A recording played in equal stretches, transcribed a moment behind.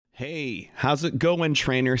Hey, how's it going,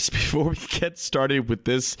 trainers? Before we get started with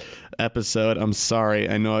this episode, I'm sorry.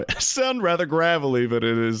 I know I sound rather gravelly, but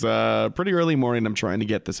it is pretty early morning. I'm trying to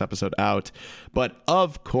get this episode out. But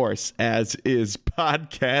of course, as is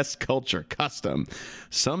podcast culture custom,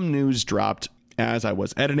 some news dropped as I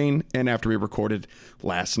was editing and after we recorded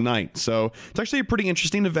last night. So it's actually a pretty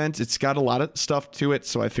interesting event. It's got a lot of stuff to it.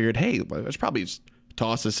 So I figured, hey, there's probably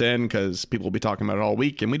toss this in because people will be talking about it all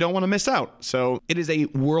week and we don't want to miss out. So it is a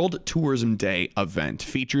World Tourism Day event.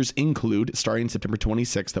 Features include starting September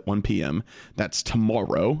 26th at 1 p.m. That's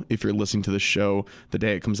tomorrow. If you're listening to the show the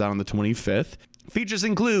day it comes out on the 25th. Features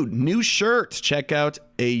include new shirts. Check out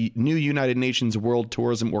a new United Nations World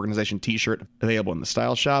Tourism Organization t-shirt available in the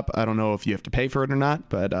Style Shop. I don't know if you have to pay for it or not,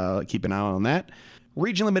 but keep an eye on that.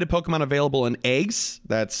 Region limited Pokemon available in eggs.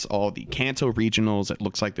 That's all the Kanto regionals. It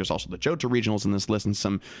looks like there's also the Johto regionals in this list and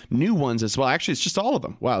some new ones as well. Actually, it's just all of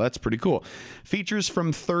them. Wow, that's pretty cool. Features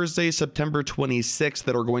from Thursday, September 26th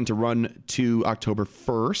that are going to run to October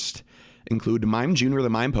 1st include Mime Jr., the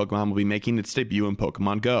Mime Pokemon, will be making its debut in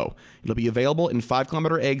Pokemon Go. It'll be available in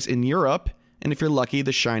 5-kilometer eggs in Europe. And if you're lucky,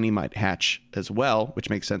 the Shiny might hatch as well,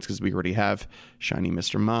 which makes sense because we already have Shiny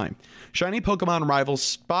Mr. Mime. Shiny Pokemon rivals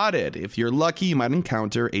spotted. If you're lucky, you might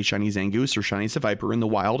encounter a Shiny Zangoose or Shiny Seviper in the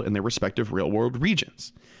wild in their respective real-world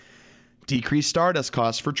regions. Decreased Stardust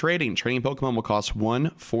cost for trading. Trading Pokemon will cost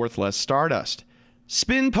 1/4 less Stardust.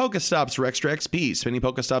 Spin Pokestops for extra XP. Spinning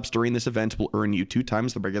Pokestops during this event will earn you 2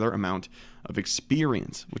 times the regular amount of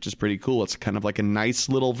experience, which is pretty cool. It's kind of like a nice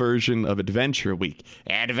little version of Adventure Week.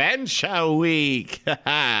 Adventure Week!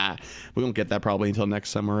 We won't get that probably until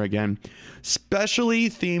next summer again. Specially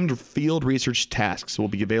themed field research tasks will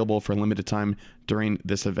be available for a limited time during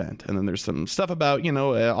this event. And then there's some stuff about,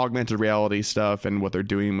 augmented reality stuff and what they're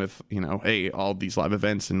doing with, all these live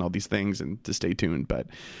events and all these things, and to stay tuned. But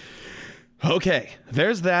okay,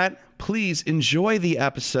 there's that. Please enjoy the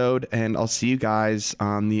episode, and I'll see you guys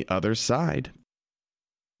on the other side.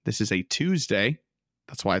 This is a Tuesday.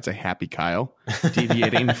 That's why it's a happy Kyle,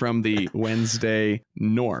 deviating from the Wednesday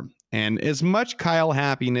norm. And as much Kyle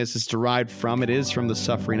happiness is derived from, it is from the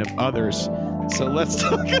suffering of others. So let's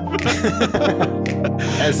talk about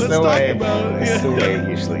That's the way it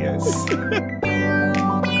usually is.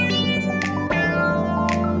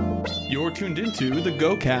 You're tuned into the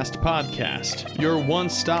GoCast podcast, your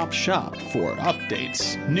one-stop shop for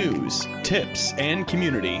updates, news, tips, and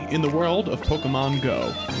community in the world of Pokemon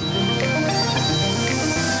Go.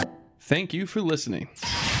 Thank you for listening.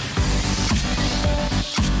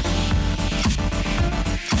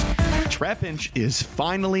 Trapinch is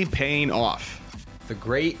finally paying off. The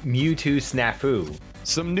great Mewtwo Snafu.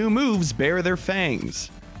 Some new moves bear their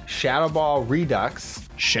fangs. Shadow Ball Redux.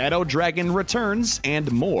 Shadow Dragon returns,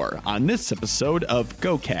 and more on this episode of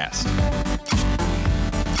GoCast.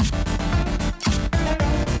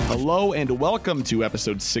 Hello and welcome to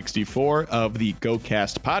episode 64 of the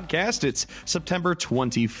GoCast podcast. It's September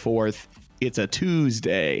 24th. It's a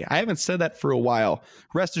Tuesday. I haven't said that for a while.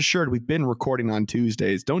 Rest assured, we've been recording on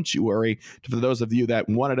Tuesdays. Don't you worry. For those of you that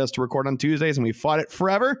wanted us to record on Tuesdays and we fought it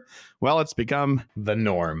forever, well, it's become the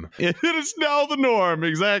norm. It is now the norm.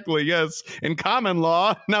 Exactly. Yes. In common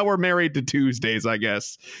law, now we're married to Tuesdays, I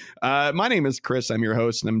guess. My name is Chris. I'm your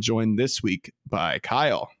host, and I'm joined this week by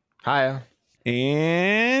Kyle. Hiya.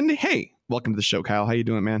 And hey, welcome to the show, Kyle. How you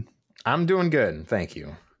doing, man? I'm doing good. Thank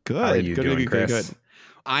you. Good. How are you doing, Chris? Good.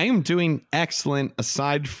 I am doing excellent,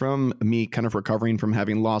 aside from me kind of recovering from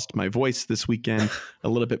having lost my voice this weekend. A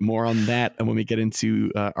little bit more on that and when we get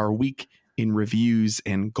into our week in reviews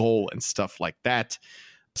and goal and stuff like that.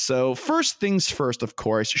 So first things first, of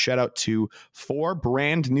course, shout out to 4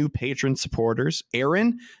 brand new patron supporters.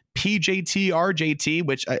 Aaron, PJTRJT,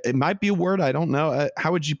 which it might be a word. I don't know.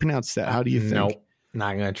 How would you pronounce that? How do you think? Nope,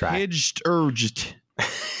 not going to try. Urged.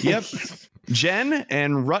 Yep. Jen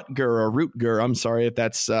and Rutger, I'm sorry if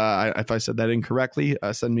that's if I said that incorrectly.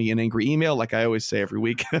 Send me an angry email like I always say every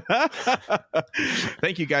week.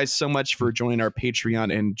 Thank you guys so much for joining our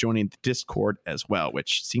Patreon and joining the Discord as well,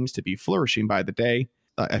 which seems to be flourishing by the day.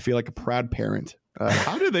 I feel like a proud parent.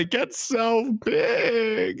 How do they get so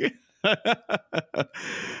big?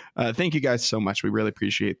 Thank you guys so much. We really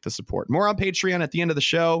appreciate the support. More on Patreon at the end of the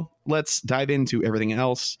show. Let's dive into everything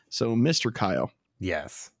else. So, Mr. Kyle.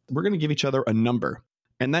 Yes. We're going to give each other a number,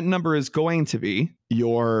 and that number is going to be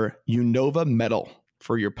your Unova medal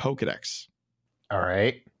for your Pokedex. All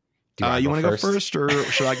right. You want to go first, or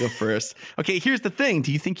should I go first? Okay, here's the thing.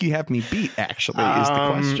 Do you think you have me beat, actually, is the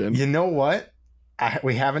question. You know what?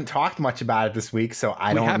 We haven't talked much about it this week, so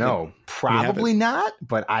I don't know. Probably not,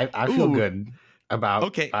 but I feel good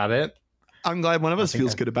about it. I'm glad one of us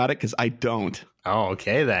feels good about it because I don't. Oh,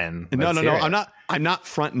 okay then. No. Let's hear it. I'm not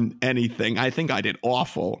fronting anything. I think I did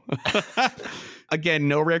awful. Again,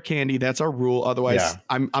 no rare candy. That's our rule. Otherwise,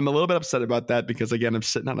 I'm a little bit upset about that because, again, I'm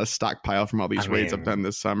sitting on a stockpile from all these raids I've done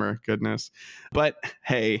this summer. Goodness. But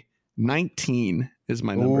hey, 19 is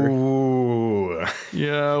my number. Ooh.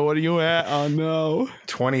 Yeah, what are you at? Oh, no.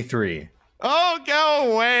 23. Oh,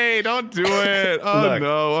 go away. Don't do it. Oh,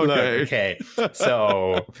 no. Okay. Okay.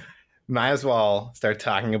 So might as well start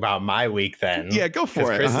talking about my week then. Yeah, go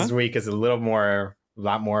for it. Chris's week is a lot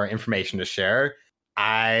more information to share.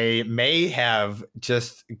 I may have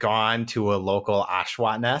just gone to a local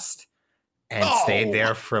Oshawott nest and stayed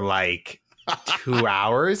there for like 2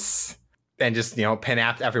 hours and just,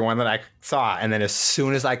 pin-apped everyone that I saw. And then as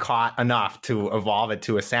soon as I caught enough to evolve it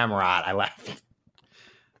to a Samurott, I left.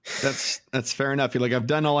 That's fair enough. You're like, I've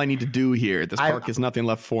done all I need to do here. This park has nothing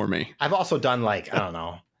left for me. I've also done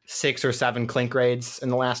 6 or 7 clink raids in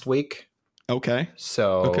the last week. Okay.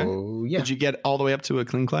 So, yeah. Did you get all the way up to a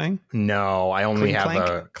Kling Clang? No, I only have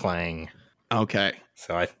a Clang. Okay.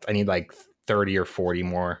 So I need like 30 or 40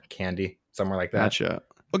 more candy, somewhere like that. Gotcha.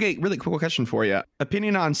 Okay, really quick question for you.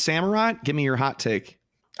 Opinion on Samurott? Give me your hot take.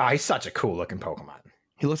 Oh, he's such a cool looking Pokemon.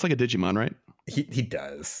 He looks like a Digimon, right? He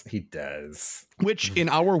does. He does. Which in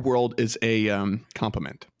our world is a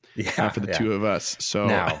compliment for the two of us. So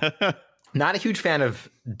now, not a huge fan of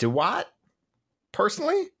Dewott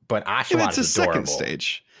personally, but Oshawott is adorable. Second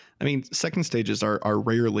stage. I mean, second stages are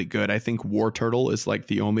rarely good. I think War Turtle is like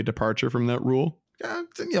the only departure from that rule.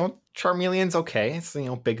 Charmeleon's okay. It's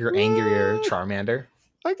bigger, angrier Charmander.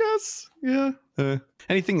 I guess. Yeah.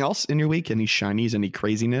 Anything else in your week? Any shinies? Any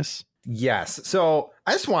craziness? Yes. So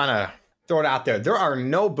I just want to throw it out there. There are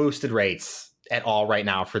no boosted rates at all right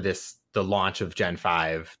now for the launch of Gen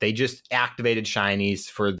 5. They just activated shinies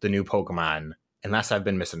for the new Pokemon, unless I've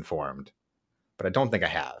been misinformed. But I don't think I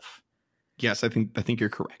have. Yes, I think you're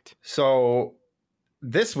correct. So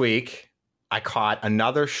this week, I caught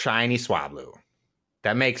another shiny Swablu.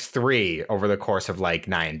 That makes 3 over the course of like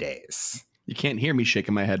 9 days. You can't hear me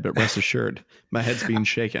shaking my head, but rest assured, my head's being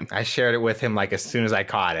shaken. I shared it with him like as soon as I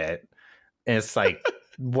caught it. And it's like,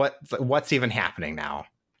 what's even happening now?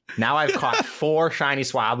 Now I've caught 4 shiny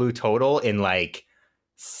Swablu total in like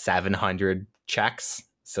 700 checks.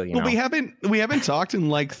 So, Well, we haven't talked in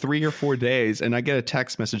like 3 or 4 days, and I get a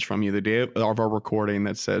text message from you the day of our recording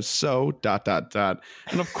that says, so ...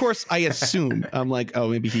 And of course, I assume I'm like, oh,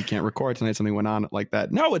 maybe he can't record tonight. Something went on like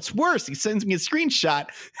that. No, it's worse. He sends me a screenshot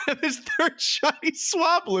of his 3rd shiny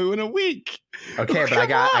Swablu in a week. Okay, but I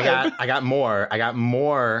got more. I got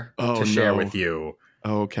more to share with you.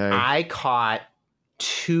 Okay. I caught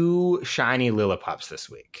 2 shiny Lillipups this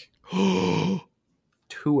week. 2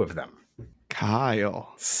 of them.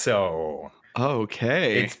 Kyle. So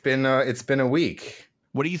okay, it's been a week.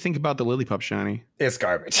 What do you think about the Lillipup shiny? It's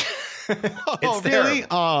garbage. It's really?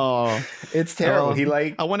 Oh, it's terrible.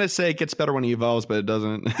 I want to say it gets better when he evolves, but it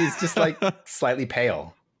doesn't. He's just like slightly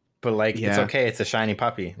pale, but it's okay. It's a shiny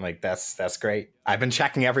puppy. Like that's great. I've been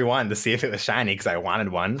checking every one to see if it was shiny because I wanted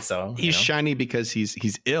one. So he's shiny because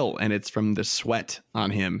he's ill, and it's from the sweat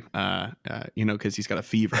on him. Because he's got a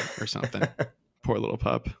fever or something. Poor little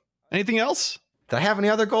pup. Anything else? Did I have any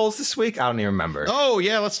other goals this week? I don't even remember. Oh,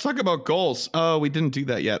 yeah. Let's talk about goals. Oh, we didn't do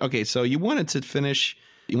that yet. Okay, so you wanted to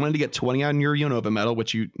get 20 on your Unova medal,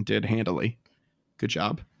 which you did handily. Good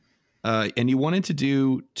job. And you wanted to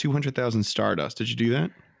do 200,000 Stardust. Did you do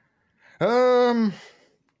that?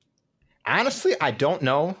 Honestly, I don't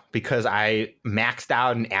know because I maxed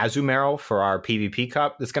out an Azumarill for our PvP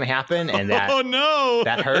Cup that's going to happen. And that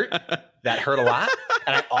hurt. That hurt a lot.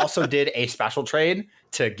 And I also did a special trade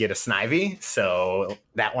to get a Snivy. So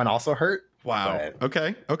that one also hurt. Wow.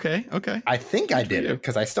 Okay. I think I did it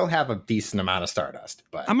because I still have a decent amount of Stardust.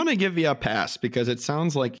 But I'm going to give you a pass because it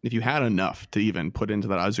sounds like if you had enough to even put into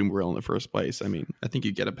that Azumarill in the first place, I mean, I think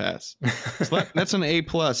you'd get a pass. So that's an A+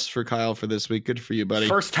 for Kyle for this week. Good for you, buddy.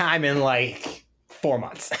 First time in like 4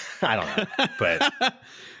 months. I don't know. But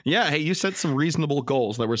yeah, hey, you set some reasonable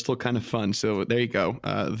goals that were still kind of fun. So there you go.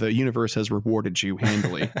 The universe has rewarded you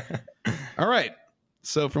handily. All right.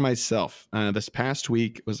 So for myself, this past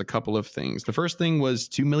week was a couple of things. The first thing was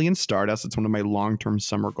 2 million Stardust. It's one of my long-term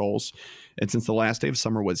summer goals. And since the last day of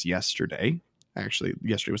summer was yesterday, actually,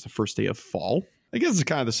 yesterday was the first day of fall. I guess it's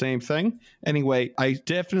kind of the same thing. Anyway, I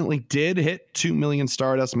definitely did hit 2 million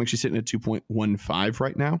Stardust. I'm actually sitting at 2.15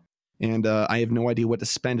 right now. And I have no idea what to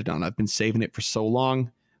spend it on. I've been saving it for so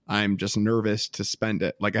long. I'm just nervous to spend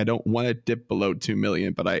it. Like, I don't want to dip below 2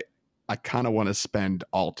 million, but I kind of want to spend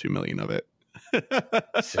all 2 million of it.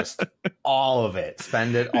 It's just all of it.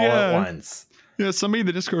 Spend it all at once. Yeah, somebody in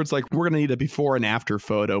the Discord's like, we're gonna need a before and after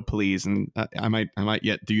photo, please. And I might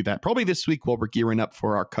yet do that. Probably this week while we're gearing up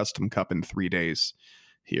for our custom cup in 3 days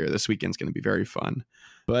here. This weekend's gonna be very fun.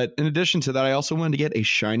 But in addition to that, I also wanted to get a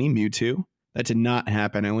shiny Mewtwo. That did not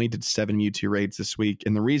happen. I only did 7 Mewtwo raids this week.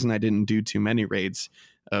 And the reason I didn't do too many raids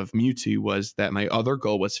of Mewtwo was that my other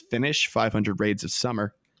goal was finish 500 raids of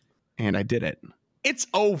summer. And I did it. It's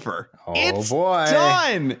over. Oh, it's boy.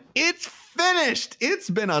 done. It's finished.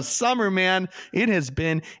 It's been a summer, man. It has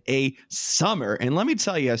been a summer. And let me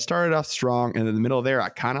tell you, I started off strong. And in the middle there, I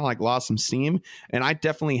kind of like lost some steam. And I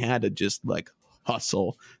definitely had to just like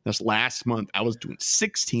hustle. This last month, I was doing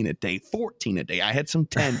 16 a day, 14 a day. I had some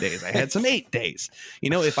 10 days. I had some 8 days.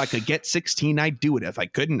 You know, if I could get 16, I'd do it. If I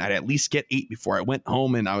couldn't, I'd at least get 8 before I went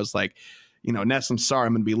home. And I was like, you know, Ness, I'm sorry,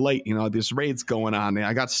 I'm going to be late. You know, there's raids going on.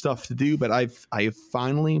 I got stuff to do, but I have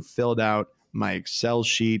finally filled out my Excel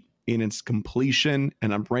sheet in its completion,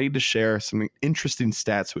 and I'm ready to share some interesting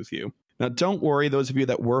stats with you. Now, don't worry, those of you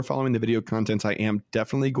that were following the video content, I am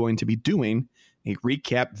definitely going to be doing a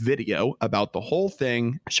recap video about the whole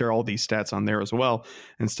thing, share all these stats on there as well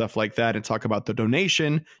and stuff like that, and talk about the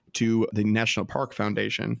donation to the National Park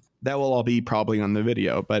Foundation. That will all be probably on the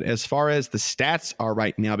video. But as far as the stats are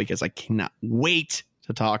right now, because I cannot wait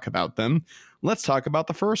to talk about them, let's talk about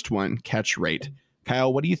the first one, catch rate.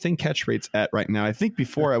 Kyle, what do you think catch rate's at right now? I think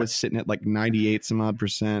before I was sitting at like 98 some odd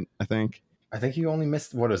percent, I think. I think you only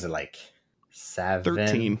missed, what was it, like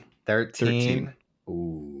 13. 13.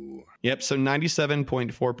 Ooh. Yep, so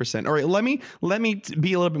 97.4%. All right, let me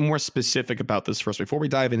be a little bit more specific about this first before we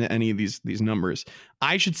dive into any of these numbers.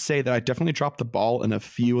 I should say that I definitely dropped the ball in a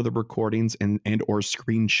few of the recordings and or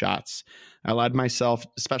screenshots. I allowed myself,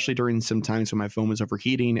 especially during some times when my phone was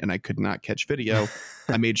overheating and I could not catch video,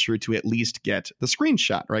 I made sure to at least get the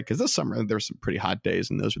screenshot, right? Because this summer there's some pretty hot days,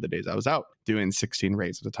 and those were the days I was out doing 16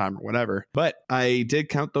 raids at a time or whatever. But I did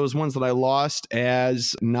count those ones that I lost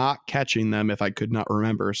as not catching them if I could not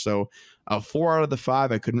remember. So 4 out of the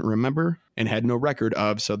 5 I couldn't remember and had no record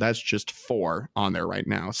of. So that's just 4 on there right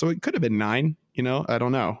now. So it could have been 9, you know, I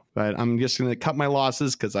don't know. But I'm just going to cut my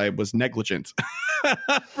losses because I was negligent.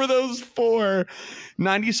 For those 4,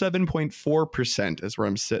 97.4% is where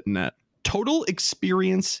I'm sitting at. Total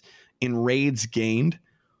experience in raids gained,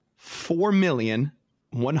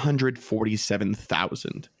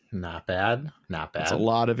 4,147,000. Not bad. Not bad. That's a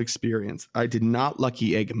lot of experience. I did not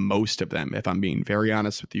lucky egg most of them, if I'm being very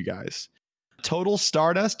honest with you guys. Total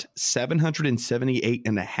Stardust,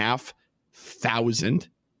 778,500,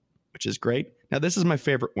 which is great. Now, this is my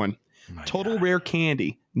favorite one. Total Rare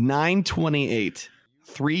Candy, 928.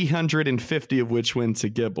 350 of which went to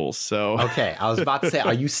Gibbles. So okay, I was about to say,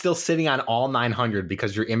 are you still sitting on all 900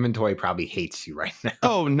 because your inventory probably hates you right now?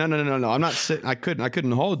 Oh, no. I'm not sitting. I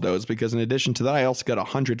couldn't hold those because in addition to that, I also got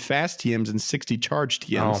 100 fast TMs and 60 charge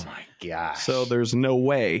TMs. Oh my gosh. So there's no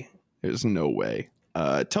way.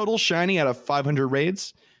 Total shiny out of 500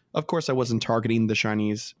 raids. Of course, I wasn't targeting the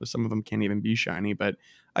shinies. Some of them can't even be shiny, but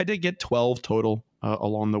I did get 12 total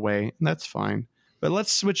along the way, and that's fine. But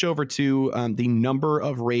let's switch over to the number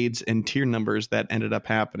of raids and tier numbers that ended up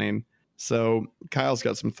happening. So Kyle's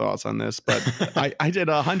got some thoughts on this, but I did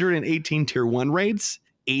 118 tier 1 raids,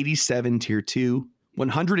 87 tier 2,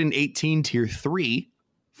 118 tier 3,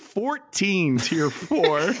 14 tier 4,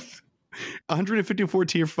 154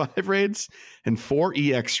 tier 5 raids, and 4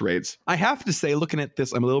 EX raids. I have to say, looking at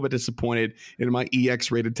this, I'm a little bit disappointed in my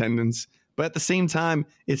EX raid attendance. But at the same time,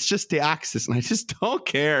 it's just the Axis, and I just don't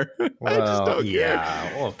care. I just don't care.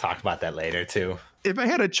 Yeah, we'll talk about that later, too. If I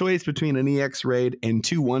had a choice between an EX raid and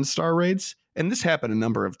 2 1-star raids, and this happened a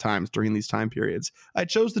number of times during these time periods, I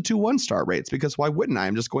chose the 2 1-star raids because why wouldn't I?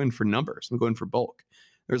 I'm just going for numbers. I'm going for bulk.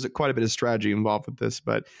 There's quite a bit of strategy involved with this.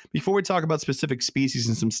 But before we talk about specific species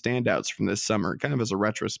and some standouts from this summer, kind of as a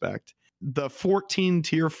retrospect, the 14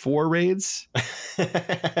 tier 4 raids,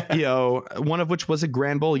 one of which was a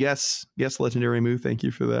Grand Bull. Yes, Legendary Move. Thank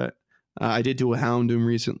you for that. I did do a Houndoom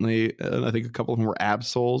recently. I think a couple of them were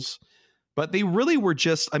Absols. But they really were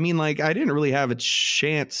just, I didn't really have a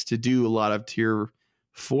chance to do a lot of tier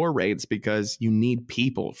 4 raids because you need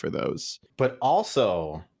people for those. But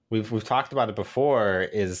also, we've talked about it before,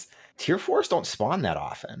 is tier 4s don't spawn that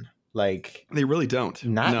often. Like, they really don't.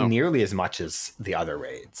 Not nearly as much as the other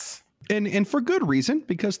raids. And for good reason,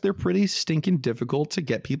 because they're pretty stinking difficult to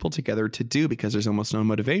get people together to do because there's almost no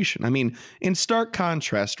motivation. I mean, in stark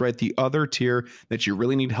contrast, right, the other tier that you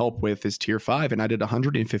really need help with is tier 5, and I did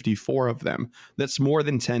 154 of them. That's more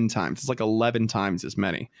than 10 times. It's like 11 times as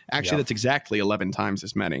many. Actually, That's exactly 11 times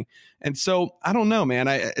as many. And so, I don't know, man.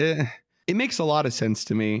 It makes a lot of sense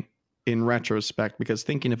to me in retrospect, because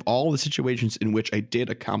thinking of all the situations in which I did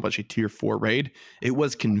accomplish a tier 4 raid, it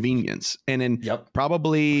was convenience. And in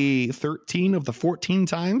probably 13 of the 14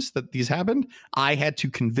 times that these happened, I had to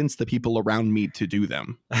convince the people around me to do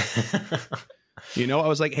them. You know, I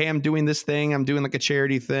was like, hey, I'm doing this thing. I'm doing like a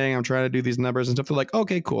charity thing. I'm trying to do these numbers and stuff. They're like,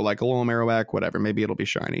 okay, cool. Like a little Marowak, whatever. Maybe it'll be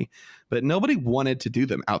shiny. But nobody wanted to do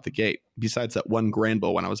them out the gate. Besides that one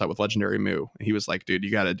Granbull when I was out with Legendary Mew. He was like, dude, you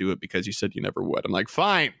got to do it because you said you never would. I'm like,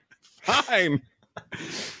 fine.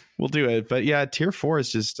 We'll do it. But yeah, tier 4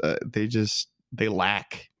 is just, they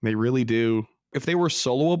lack. They really do. If they were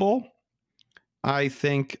soloable, I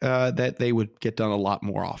think that they would get done a lot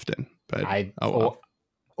more often. But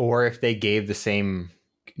or if they gave the same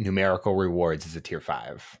numerical rewards as a tier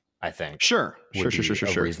 5, I think. Sure.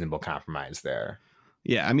 Reasonable compromise there.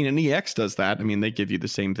 Yeah, I mean, an EX does that. I mean, they give you the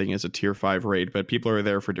same thing as a tier 5 raid, but people are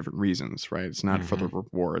there for different reasons, right? It's not for the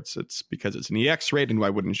rewards. It's because it's an EX raid, and why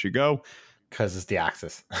wouldn't you go? Because it's the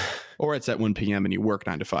Axis. Or it's at 1 p.m. and you work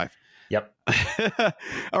 9 to 5. Yep.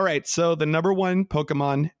 All right, so the number one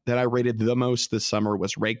Pokemon that I rated the most this summer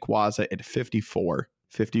was Rayquaza at 54.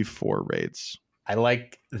 54 raids. I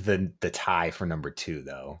like the tie for number 2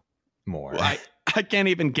 though more. Well, I can't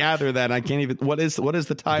even gather that. I can't even. What is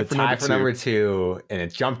the tie for number 2? The tie for number 2, and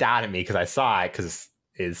it jumped out at me because I saw it because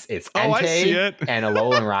it's I see Entei it. and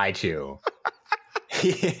Alolan Raichu.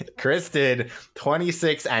 Chris did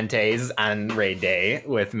 26 Enteis on raid day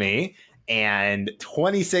with me and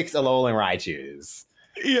 26 Alolan Raichus.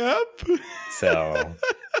 Yep. So.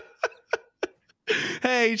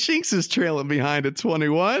 Hey, Shinx is trailing behind at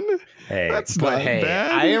 21. Hey, that's not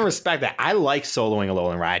bad. I respect that. I like soloing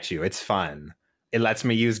Alolan Raichu. It's fun. It lets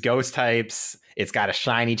me use ghost types. It's got a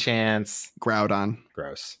shiny chance. Groudon.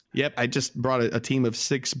 Gross. Yep, I just brought a team of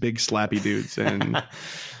 6 big slappy dudes, and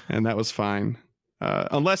and that was fine.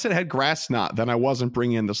 Unless it had Grass Knot, then I wasn't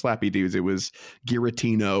bringing in the slappy dudes. It was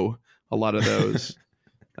Giratina, a lot of those.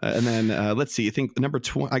 And then let's see. I think number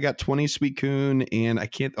 20. I got 20 Suicune, and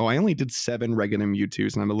I only did 7 regular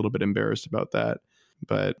Mewtwo's, and I'm a little bit embarrassed about that.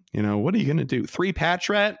 But you know, what are you gonna do? 3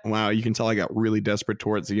 Patrat? Wow, you can tell I got really desperate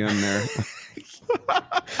towards the end there.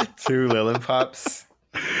 2 Lillipups,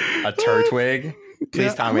 a Turtwig.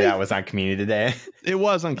 Please tell me that was on Community Day. It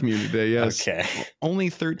was on Community Day, yes. Okay. Only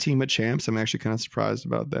 13 Machamps. I'm actually kind of surprised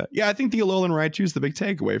about that. Yeah, I think the Alolan Raichu is the big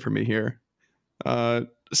takeaway for me here.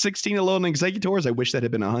 16 Alolan Exegutors. I wish that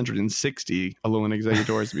had been 160 Alolan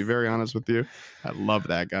Exegutors, to be very honest with you. I love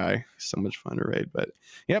that guy. He's so much fun to raid. But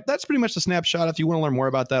yep, that's pretty much the snapshot. If you want to learn more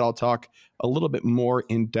about that, I'll talk a little bit more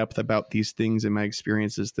in depth about these things and my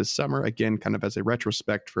experiences this summer. Again, kind of as a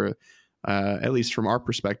retrospect for, at least from our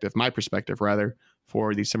perspective, my perspective rather,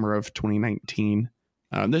 for the summer of 2019.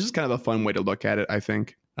 This is kind of a fun way to look at it, I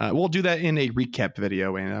think. We'll do that in a recap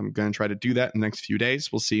video, and I'm going to try to do that in the next few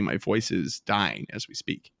days. We'll see. My voice is dying as we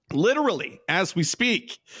speak. Literally, as we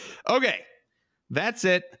speak. Okay, that's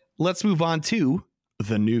it. Let's move on to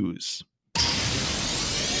the news.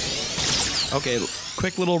 Okay,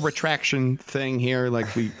 quick little retraction thing here. Like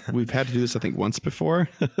we've had to do this, I think, once before.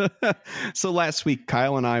 So last week,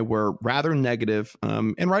 Kyle and I were rather negative,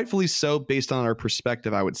 and rightfully so, based on our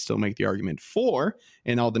perspective. I would still make the argument for,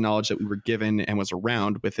 and all the knowledge that we were given and was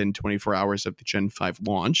around within 24 hours of the Gen 5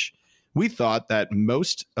 launch. We thought that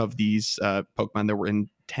most of these Pokemon that were in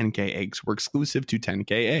 10K eggs were exclusive to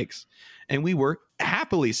 10K eggs. And we were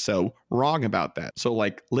happily so wrong about that. So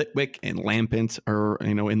like Litwick and Lampent are,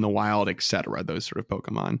 in the wild, etc. Those sort of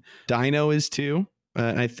Pokemon. Dino is too.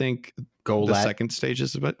 I think Golett. The second stage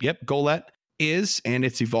is, but yep, Golett is, and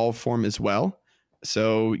its evolved form as well.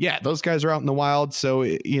 So yeah, those guys are out in the wild. So,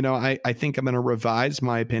 I think I'm going to revise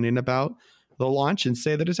my opinion about the launch and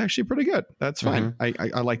say that it's actually pretty good. That's fine.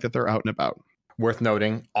 Mm-hmm. I like that they're out and about. Worth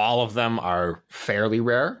noting, all of them are fairly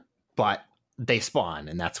rare, but they spawn,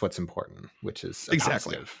 and that's what's important, which is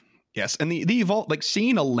exactly positive. Yes, and the evolve, like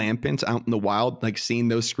seeing a Lampent out in the wild, like seeing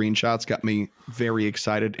those screenshots got me very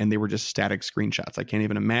excited, and they were just static screenshots. I can't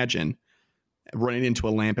even imagine running into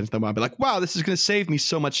a Lampent in the wild, be like, wow, this is going to save me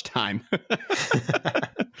so much time.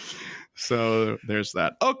 So there's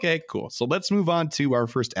that. Okay, cool. So let's move on to our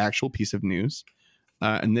first actual piece of news.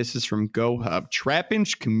 And this is from GoHub.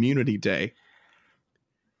 Trapinch Community Day.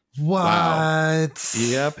 What? Wow.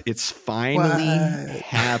 Yep, it's finally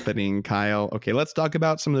happening, Kyle. Okay, let's talk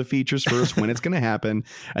about some of the features first, when it's going to happen,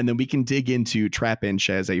 and then we can dig into Trapinch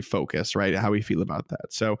as a focus, right? How we feel about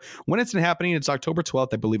that. So when it's happening, it's October 12th.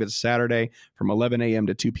 I believe it's Saturday from 11 a.m.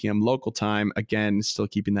 to 2 p.m. local time. Again, still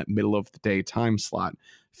keeping that middle of the day time slot.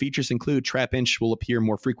 Features include Trapinch will appear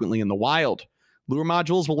more frequently in the wild. Lure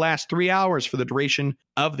modules will last 3 hours for the duration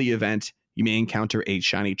of the event, You may encounter a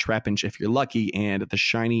shiny Trapinch if you're lucky, and the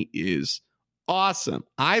shiny is awesome.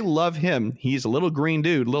 I love him. He's a little green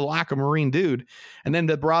dude, little aquamarine dude. And then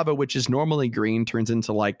the Bravo, which is normally green, turns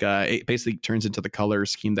into it basically turns into the color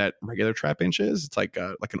scheme that regular Trapinch is. It's like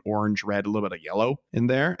an orange, red, a little bit of yellow in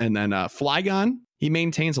there. And then Flygon, he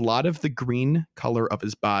maintains a lot of the green color of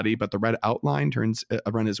his body, but the red outline turns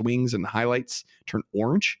around his wings and the highlights turn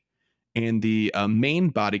orange. And the main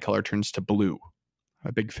body color turns to blue. I'm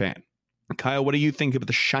a big fan. Kyle, what do you think of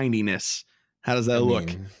the shininess? How does that look?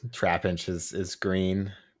 Trapinch is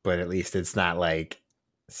green, but at least it's not like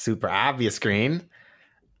super obvious green.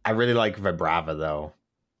 I really like Vibrava though.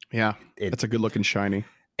 Yeah, it's a good looking shiny.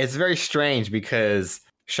 It's very strange because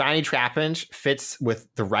shiny Trapinch fits with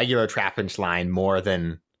the regular Trapinch line more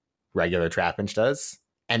than regular Trapinch does.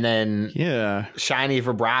 And then shiny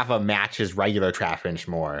Vibrava matches regular Trapinch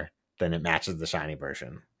more than it matches the shiny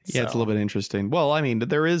version. Yeah, it's a little bit interesting. Well, I mean,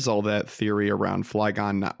 there is all that theory around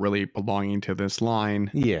Flygon not really belonging to this line.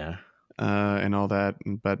 Yeah. And all that.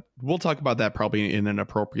 But we'll talk about that probably in an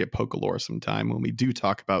appropriate Pokelore sometime when we do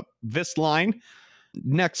talk about this line.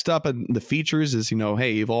 Next up in the features is,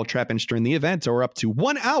 hey, evolve Trapinch during the event or up to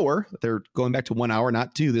 1 hour. They're going back to 1 hour,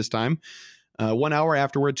 not 2 this time. 1 hour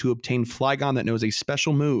afterward to obtain Flygon that knows a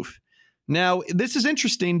special move. Now, this is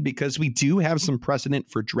interesting because we do have some precedent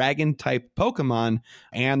for dragon-type Pokemon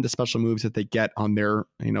and the special moves that they get on their,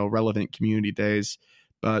 relevant community days.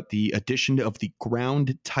 But the addition of the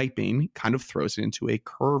ground typing kind of throws it into a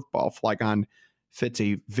curveball. Flygon fits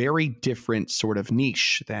a very different sort of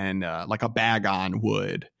niche than like a Bagon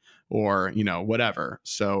would or, whatever.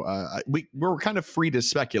 So we're kind of free to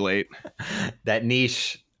speculate. That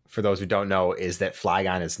niche, for those who don't know, is that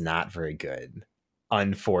Flygon is not very good.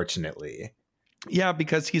 Unfortunately. Yeah,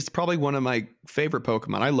 because he's probably one of my favorite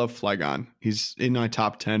Pokemon. I love Flygon. He's in my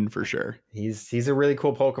top 10 for sure. He's a really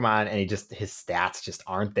cool Pokemon, and his stats just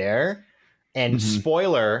aren't there. And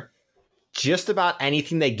spoiler, just about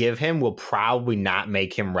anything they give him will probably not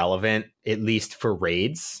make him relevant, at least for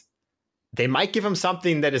raids. They might give him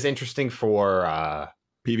something that is interesting for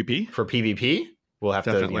PvP. For PvP. We'll have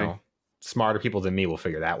Definitely. to, smarter people than me will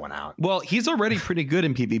figure that one out. Well, he's already pretty good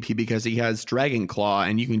in PvP because he has Dragon Claw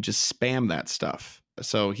and you can just spam that stuff.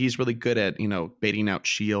 So he's really good at, baiting out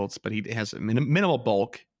shields, but he has a minimal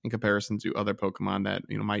bulk in comparison to other Pokemon that,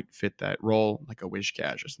 might fit that role, like a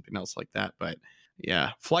Wishcash or something else like that. But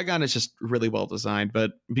yeah, Flygon is just really well designed.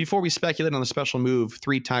 But before we speculate on the special move,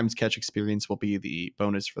 3 times catch experience will be the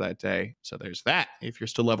bonus for that day. So there's that. If you're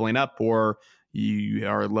still leveling up or you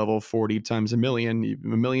are level 40 times a million,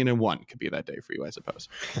 1,000,001 could be that day for you, I suppose.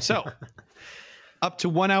 So up to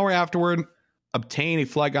 1 hour afterward, obtain a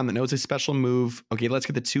Flygon that knows a special move. Okay, let's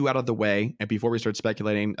get the 2 out of the way. And before we start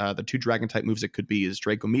speculating, the 2 dragon type moves it could be is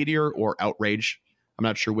Draco Meteor or Outrage. I'm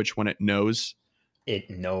not sure which one it knows. It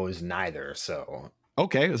knows neither, so.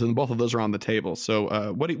 Okay, so both of those are on the table.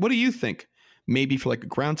 So what do you think? Maybe for like a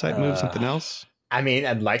ground type move, something else? I mean,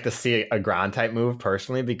 I'd like to see a ground type move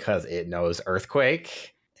personally because it knows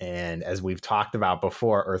Earthquake. And as we've talked about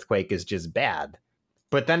before, Earthquake is just bad.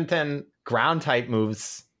 But then ground type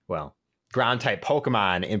moves, ground type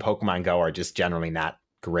Pokemon in Pokemon Go are just generally not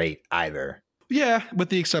great either. Yeah, with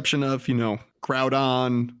the exception of,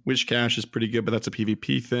 Groudon, Wishcash is pretty good, but that's a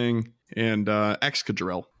PvP thing. And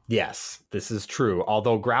Excadrill. Yes, this is true.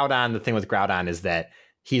 Although Groudon, the thing with Groudon is that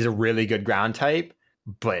he's a really good ground type,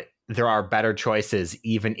 but there are better choices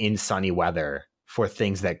even in sunny weather for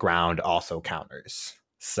things that ground also counters.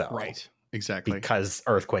 So right, exactly. Because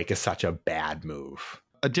Earthquake is such a bad move.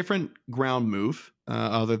 A different ground move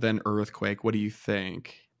other than Earthquake. What do you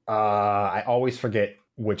think? I always forget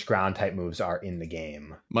which ground type moves are in the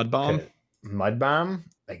game. Mud Bomb? Mud Bomb?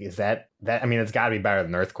 Like, is that? I mean, it's got to be better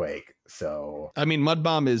than Earthquake. So I mean, Mud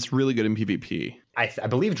Bomb is really good in PvP. I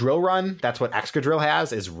believe Drill Run, that's what Excadrill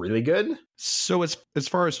has, is really good. So as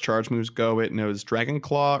far as charge moves go, it knows Dragon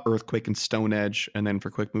Claw, Earthquake, and Stone Edge. And then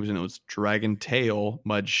for quick moves, it knows Dragon Tail,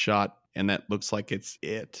 Mud Shot, and that looks like it's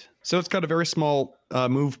it. So it's got a very small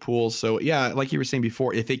move pool. So yeah, like you were saying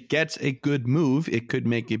before, if it gets a good move, it could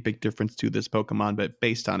make a big difference to this Pokemon. But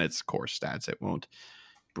based on its core stats, it won't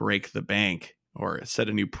break the bank or set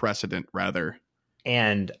a new precedent, rather.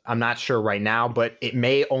 And I'm not sure right now, but it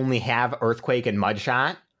may only have Earthquake and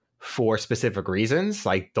Mudshot for specific reasons.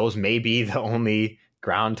 Like, those may be the only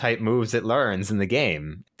ground type moves it learns in the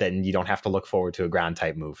game. Then you don't have to look forward to a ground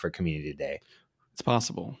type move for Community Day. It's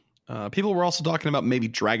possible. People were also talking about maybe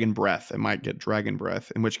Dragon Breath. It might get Dragon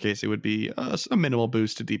Breath, in which case it would be a minimal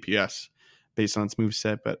boost to DPS based on its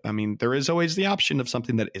moveset. But I mean, there is always the option of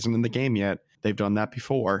something that isn't in the game yet. They've done that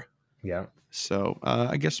before. Yeah. So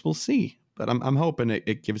I guess we'll see. but I'm hoping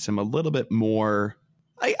it gives him a little bit more.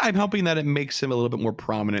 I'm hoping that it makes him a little bit more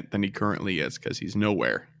prominent than he currently is, because he's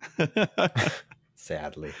nowhere.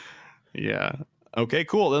 Sadly. Yeah. Okay,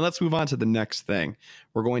 cool. Then let's move on to the next thing.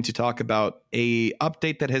 We're going to talk about a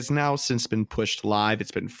update that has now since been pushed live.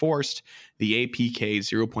 It's been forced. The APK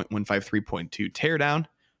 0.153.2 teardown.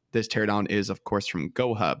 This teardown is, of course, from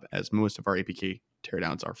GoHub, as most of our APK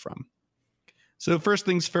teardowns are from. So first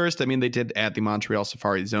things first, I mean, they did add the Montreal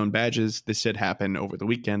Safari Zone badges. This did happen over the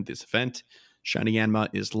weekend, this event. Shiny Yanma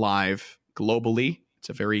is live globally. It's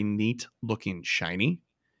a very neat looking shiny.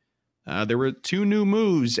 There were 2 new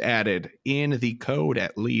moves added in the code,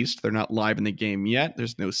 at least. They're not live in the game yet.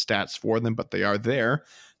 There's no stats for them, but they are there.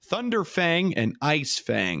 Thunder Fang and Ice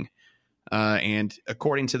Fang. And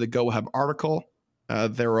according to the GoHub article,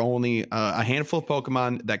 there are only a handful of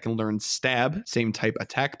Pokemon that can learn Stab, same type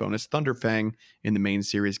attack bonus, Thunder Fang, in the main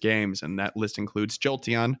series games. And that list includes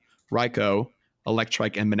Jolteon, Raikou,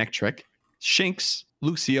 Electrike and Manectric, Shinx,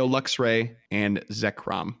 Luxio, Luxray, and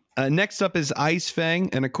Zekrom. Next up is Ice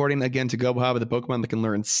Fang, and according again to GoHub, the Pokemon that can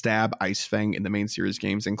learn Stab Ice Fang in the main series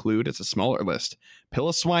games include, it's a smaller list,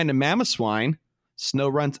 Piloswine and Mamoswine,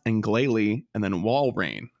 Snorunt and Glalie, and then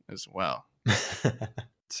Walrein as well.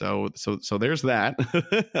 So there's that.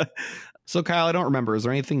 So Kyle, I don't remember. Is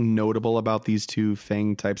there anything notable about these 2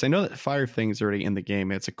 Fang types? I know that Fire Fang's already in the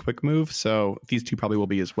game. It's a quick move, so these 2 probably will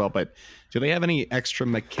be as well. But do they have any extra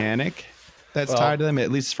mechanic that's tied to them,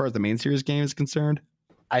 at least as far as the main series game is concerned?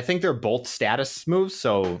 I think they're both status moves.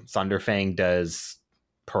 So Thunder Fang does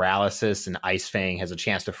paralysis and Ice Fang has a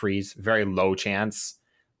chance to freeze. Very low chance.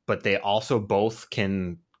 But they also both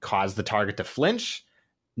can cause the target to flinch.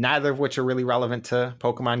 Neither of which are really relevant to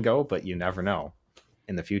Pokemon Go, but you never know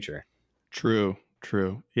in the future. True.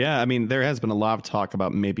 Yeah, I mean, there has been a lot of talk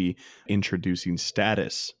about maybe introducing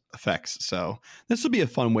status effects. So this would be a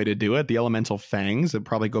fun way to do it. The Elemental Fangs would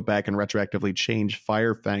probably go back and retroactively change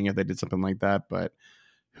Fire Fang if they did something like that, but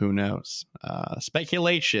who knows?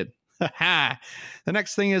 Speculation. The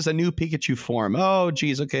next thing is a new Pikachu form. Oh,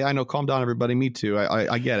 geez. Okay, I know. Calm down, everybody. Me too.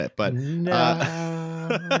 I get it. But no.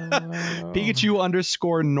 Pikachu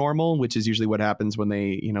 _normal, which is usually what happens when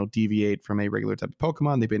they, deviate from a regular type of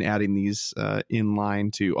Pokemon. They've been adding these in line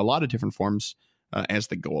to a lot of different forms as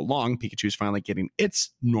they go along. Pikachu's finally getting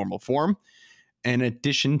its normal form. In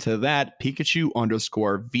addition to that, Pikachu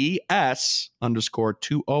 _VS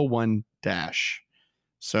 _201 dash.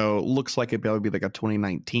 So looks like it'd be like a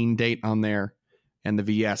 2019 date on there. And the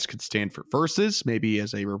VS could stand for Versus, maybe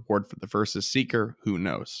as a reward for the Versus Seeker. Who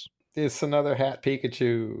knows? It's another hat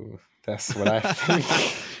Pikachu. That's what I think.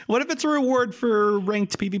 What if it's a reward for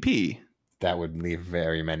ranked PvP? That would leave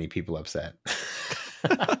very many people upset.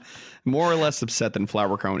 More or less upset than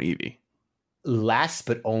Flower Crown Eevee. Less,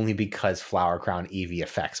 but only because Flower Crown Eevee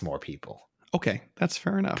affects more people. Okay, that's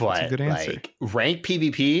fair enough. But that's a good answer. Ranked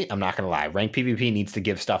PvP, I'm not going to lie. Ranked PvP needs to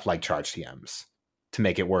give stuff like charge TMs to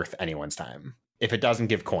make it worth anyone's time. If it doesn't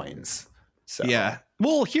give coins. So yeah.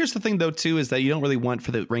 Well, here's the thing, though, too, is that you don't really want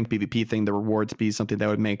for the ranked PvP thing, the reward to be something that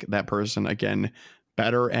would make that person, again,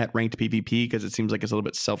 better at ranked PvP, because it seems like it's a little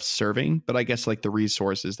bit self-serving. But I guess like the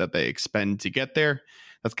resources that they expend to get there,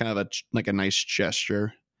 that's kind of a nice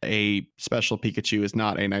gesture. A special Pikachu is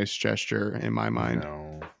not a nice gesture in my mind.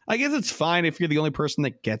 No. I guess it's fine if you're the only person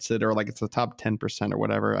that gets it, or like it's the top 10% or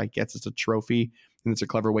whatever. I guess it's a trophy, and it's a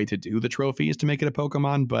clever way to do the trophy is to make it a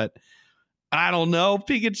Pokemon. But I don't know.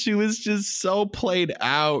 Pikachu is just so played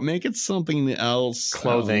out. Make it something else. A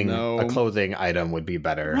clothing item would be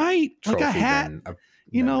better. Right. Like a hat.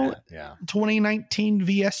 Yeah. 2019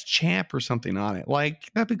 VS Champ or something on it.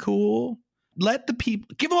 Like, that'd be cool. Let the people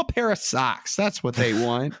give them a pair of socks. That's what they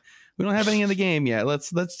want. We don't have any in the game yet.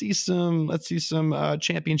 Let's see some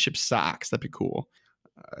championship socks. That'd be cool.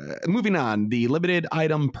 Moving on, the limited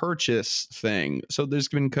item purchase thing. So there's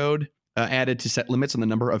been code added to set limits on the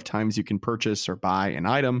number of times you can purchase or buy an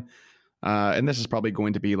item. And this is probably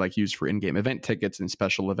going to be like used for in-game event tickets and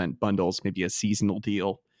special event bundles, maybe a seasonal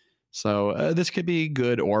deal. So this could be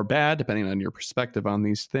good or bad, depending on your perspective on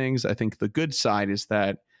these things. I think the good side is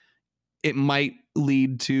that it might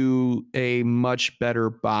lead to a much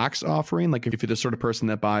better box offering. Like if you're the sort of person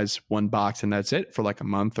that buys one box and that's it for like a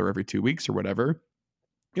month or every 2 weeks or whatever,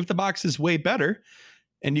 if the box is way better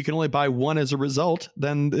and you can only buy one as a result,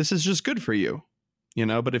 then this is just good for you,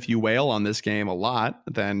 but if you wail on this game a lot,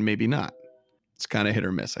 then maybe not. It's kind of hit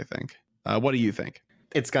or miss, I think. What do you think?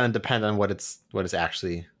 It's going to depend on what it's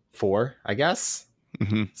actually for, I guess.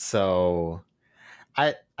 Mm-hmm. So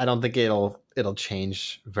I don't think it'll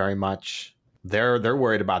change very much. They're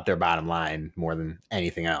worried about their bottom line more than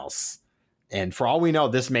anything else. And for all we know,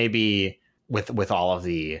 this may be with all of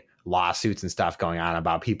the lawsuits and stuff going on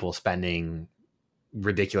about people spending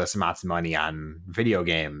ridiculous amounts of money on video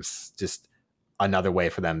games. Just another way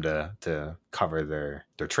for them to cover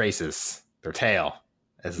their traces, their tail.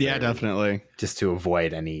 Definitely. Just to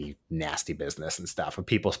avoid any nasty business and stuff of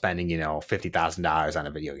people spending, $50,000 on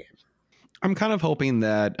a video game. I'm kind of hoping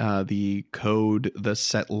that the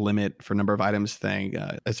set limit for number of items thing,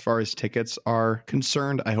 as far as tickets are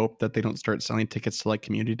concerned, I hope that they don't start selling tickets to like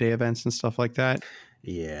community day events and stuff like that.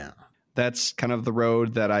 Yeah. That's kind of the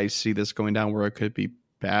road that I see this going down, where it could be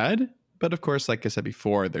bad. But of course, like I said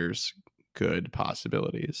before, there's good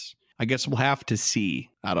possibilities. I guess we'll have to see.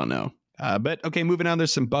 I don't know. But okay, moving on,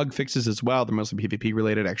 there's some bug fixes as well. They're mostly PvP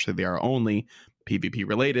related. Actually, they are only PvP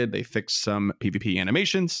related. They fixed some PvP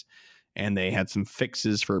animations, and they had some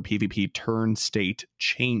fixes for PvP turn state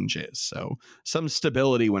changes. So some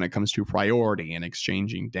stability when it comes to priority and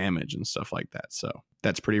exchanging damage and stuff like that. So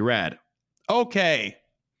that's pretty rad. Okay.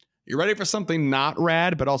 You ready for something not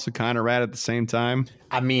rad, but also kind of rad at the same time?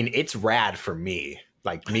 I mean, it's rad for me.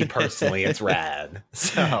 Like me personally, it's rad.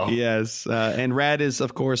 So yes, and rad is,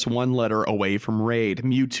 of course, one letter away from raid.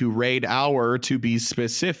 Mewtwo Raid Hour, to be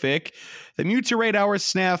specific. The Mewtwo Raid Hour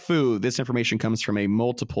snafu. This information comes from a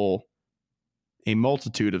multitude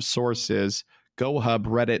of sources. GoHub,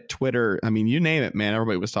 Reddit, Twitter. I mean, you name it, man.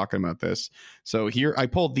 Everybody was talking about this. So here, I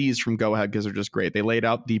pulled these from GoHub because they're just great. They laid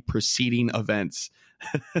out the preceding events.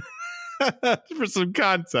 For some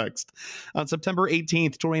context, on September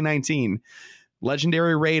 18th, 2019,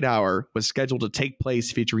 Legendary Raid Hour was scheduled to take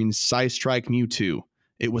place featuring Psystrike Mewtwo.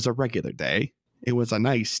 It was a regular day. It was a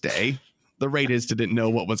nice day. The raiders didn't know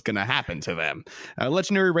what was going to happen to them.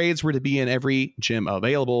 Legendary raids were to be in every gym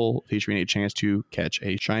available, featuring a chance to catch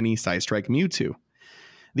a shiny Psystrike Mewtwo.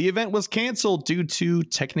 The event was canceled due to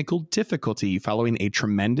technical difficulty following a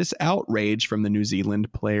tremendous outrage from the New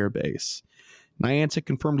Zealand player base. Niantic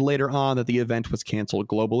confirmed later on that the event was canceled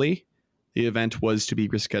globally. The event was to be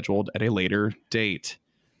rescheduled at a later date.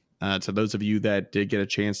 To those of you that did get a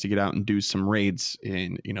chance to get out and do some raids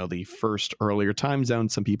in, the first earlier time zone,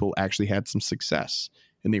 some people actually had some success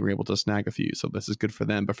and they were able to snag a few. So this is good for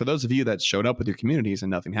them. But for those of you that showed up with your communities and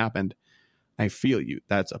nothing happened, I feel you.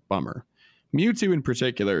 That's a bummer. Mewtwo in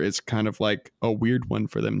particular is kind of like a weird one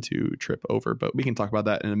for them to trip over, but we can talk about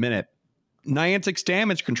that in a minute. Niantic's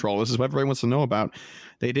damage control. This is what everyone wants to know about.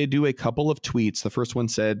 They did do a couple of tweets. The first one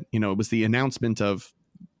said, it was the announcement of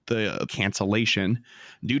the cancellation.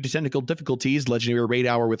 Due to technical difficulties, Legendary Raid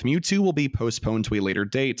Hour with Mewtwo will be postponed to a later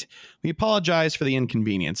date. We apologize for the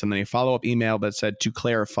inconvenience. And then a follow-up email that said, to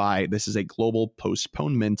clarify, this is a global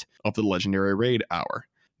postponement of the Legendary Raid Hour.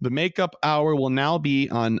 The makeup hour will now be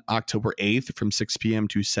on October 8th from 6 p.m.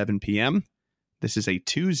 to 7 p.m. This is a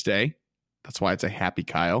Tuesday. That's why it's a happy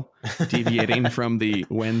Kyle, deviating from the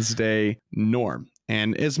Wednesday norm.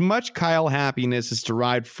 And as much Kyle happiness is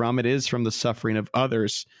derived from, it is from the suffering of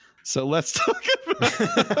others. So let's talk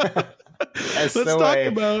about That's the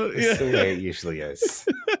way it usually is.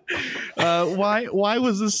 Why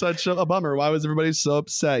was this such a bummer? Why was everybody so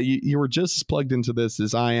upset? You were just as plugged into this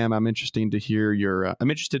as I am. I'm interested to hear your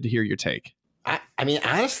take. I mean,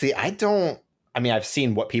 honestly, I've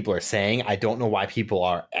seen what people are saying. I don't know why people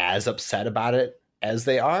are as upset about it as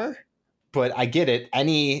they are, but I get it.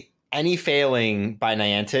 Any failing by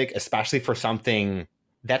Niantic, especially for something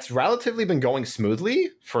that's relatively been going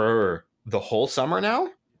smoothly for the whole summer now,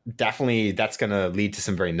 definitely that's going to lead to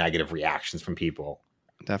some very negative reactions from people.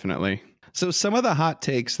 Definitely. So some of the hot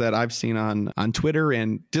takes that I've seen on Twitter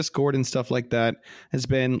and Discord and stuff like that has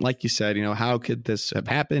been, like you said, how could this have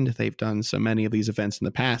happened? They've done so many of these events in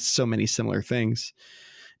the past, so many similar things.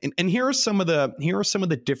 And here are some of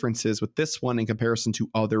the differences with this one in comparison to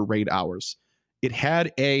other raid hours. It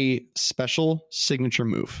had a special signature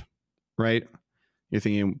move, right? You're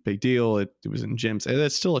thinking big deal. It was in gyms.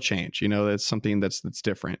 That's still a change. That's something that's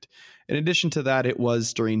different. In addition to that, it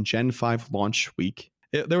was during Gen 5 launch week.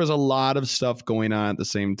 There was a lot of stuff going on at the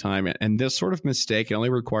same time. And this sort of mistake, it only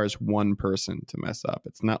requires one person to mess up.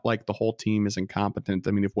 It's not like the whole team is incompetent.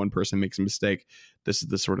 I mean, if one person makes a mistake, this is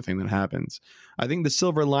the sort of thing that happens. I think the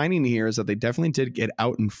silver lining here is that they definitely did get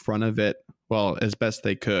out in front of it, well, as best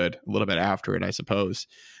they could, a little bit after it, I suppose,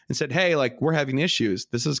 and said, hey, we're having issues.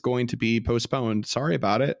 This is going to be postponed. Sorry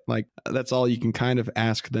about it. That's all you can kind of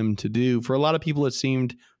ask them to do. For a lot of people, it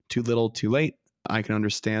seemed too little, too late. I can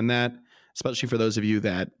understand that, especially for those of you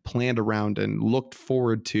that planned around and looked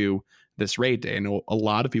forward to this raid day. I know a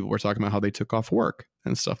lot of people were talking about how they took off work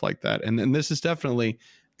and stuff like that. And this is definitely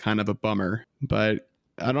kind of a bummer, but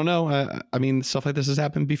I don't know. I mean, stuff like this has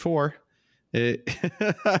happened before.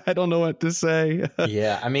 I don't know what to say.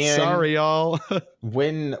 Yeah, I mean, sorry, y'all.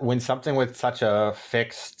 when something with such a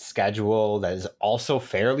fixed schedule that is also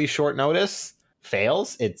fairly short notice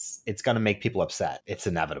fails, it's going to make people upset. It's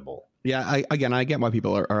inevitable. Yeah, I get why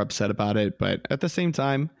people are upset about it, but at the same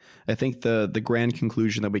time, I think the grand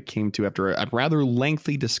conclusion that we came to after a rather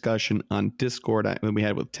lengthy discussion on Discord that we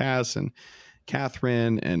had with Taz and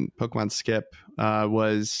Catherine and Pokemon Skip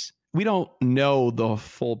was we don't know the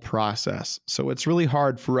full process, so it's really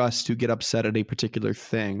hard for us to get upset at a particular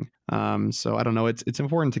thing. So I don't know. It's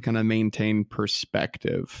important to kind of maintain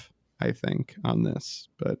perspective, I think, on this.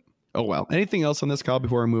 But oh well. Anything else on this call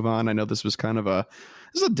before we move on? I know this was kind of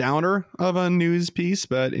this is a downer of a news piece,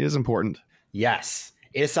 but it is important. Yes,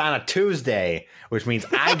 it's on a Tuesday, which means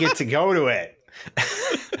I get to go to it.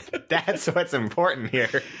 That's what's important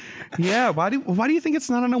here. Yeah, why do you think it's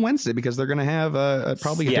not on a Wednesday? Because they're going to have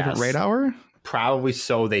probably a different raid hour? Probably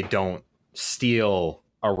so they don't steal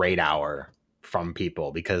a raid hour from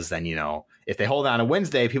people, because then, you know, if they hold on a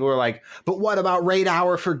Wednesday, people are like, but what about raid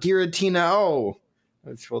hour for Giratina?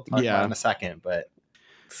 Which we'll talk about in a second, but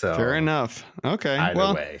so fair enough. Okay.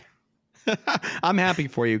 Either way. I'm happy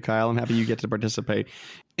for you, Kyle. I'm happy you get to participate.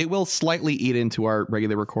 It will slightly eat into our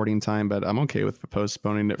regular recording time, but I'm okay with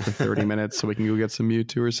postponing it for 30 minutes so we can go get some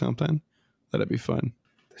Mewtwo or something. That'd be fun.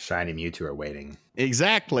 The shiny Mewtwo are waiting.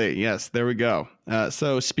 Exactly. Yes, there we go.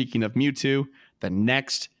 So speaking of Mewtwo, the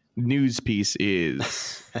next news piece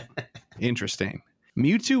is interesting.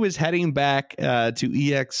 Mewtwo is heading back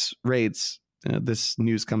to EX raids. This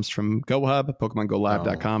news comes from GoHub,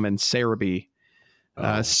 PokemonGoLive.com, and Cerebi.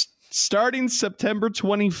 Starting September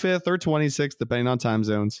 25th or 26th, depending on time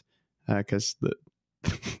zones, because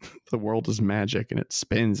the world is magic and it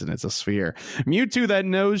spins and it's a sphere. Mewtwo that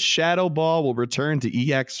knows Shadow Ball will return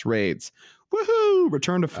to EX raids. Woohoo!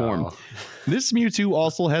 Return to form. This Mewtwo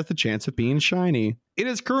also has the chance of being shiny. It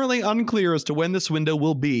is currently unclear as to when this window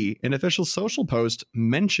will be. An official social post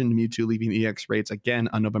mentioned Mewtwo leaving EX raids again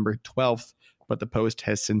on November 12th, but the post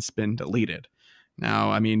has since been deleted.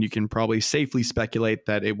 Now, I mean, you can probably safely speculate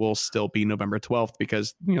that it will still be November 12th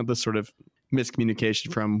because, you know, this sort of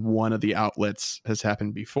miscommunication from one of the outlets has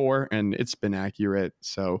happened before and it's been accurate.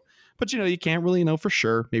 So, but, you know, you can't really know for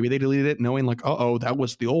sure. Maybe they deleted it knowing like, that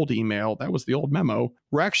was the old email. That was the old memo.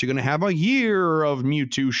 We're actually going to have a year of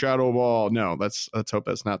Mewtwo Shadow Ball. No, let's hope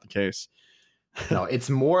that's not the case. No, it's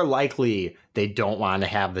more likely they don't want to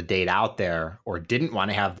have the date out there or didn't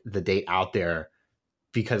want to have the date out there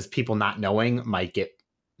because people not knowing might get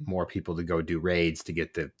more people to go do raids to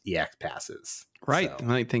get the EX passes. Right. So.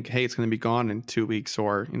 And I think, hey, it's going to be gone in 2 weeks,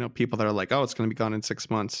 or, you know, people that are like, oh, it's going to be gone in 6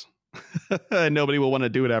 months. Nobody will want to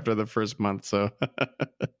do it after the first month. So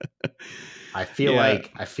I feel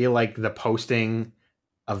like the posting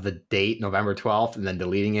of the date November 12th and then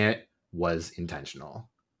deleting it was intentional.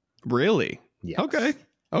 Really? Yes. Okay.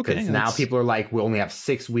 Now people are like, we only have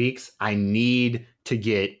 6 weeks. I need to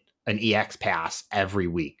get an EX pass every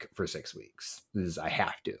week for 6 weeks. I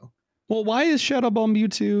have to. Well, why is Shadow Ball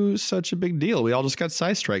Mewtwo such a big deal? We all just got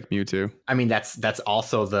Psystrike Mewtwo. I mean, that's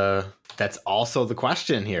also the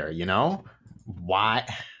question here, you know? Why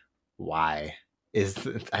is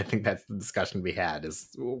I think that's the discussion we had,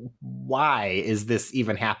 is why is this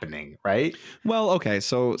even happening, right? Well, okay,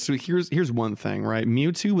 so here's one thing, right?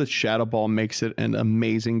 Mewtwo with Shadow Ball makes it an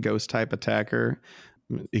amazing ghost type attacker.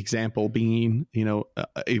 Example being, you know,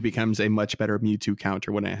 it becomes a much better Mewtwo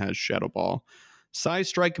counter when it has Shadow Ball.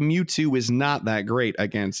 Psystrike Mewtwo is not that great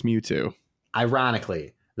against Mewtwo.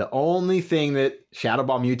 Ironically, the only thing that Shadow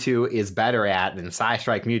Ball Mewtwo is better at than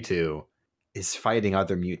Psystrike Mewtwo is fighting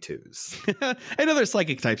other Mewtwo's. And other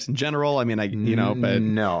psychic types in general. I mean, but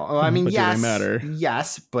no. I mean, yes, matter.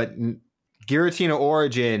 Yes, but Giratina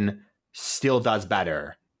Origin still does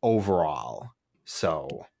better overall.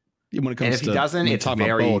 So. When it comes and if he doesn't, it's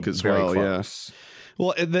very bulk as very well. Close. Yeah.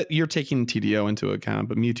 Well, you're taking TDO into account,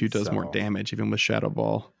 but Mewtwo does more damage even with Shadow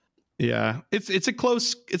Ball. Yeah, it's a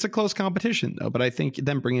close competition though. But I think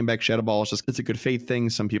them bringing back Shadow Ball it's a good faith thing.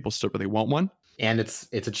 Some people still really want one, and it's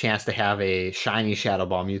a chance to have a shiny Shadow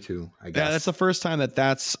Ball Mewtwo. I guess that's the first time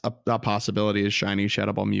that's a possibility is shiny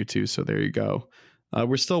Shadow Ball Mewtwo. So there you go.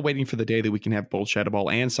 We're still waiting for the day that we can have both Shadow Ball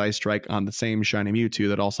and Psystrike on the same shiny Mewtwo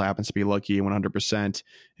that also happens to be lucky 100%,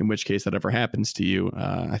 in which case that ever happens to you,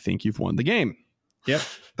 I think you've won the game. Yep,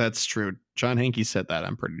 that's true. John Hankey said that,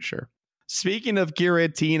 I'm pretty sure. Speaking of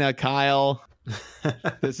Giratina, Kyle,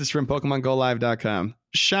 this is from PokemonGoLive.com.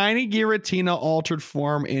 Shiny Giratina altered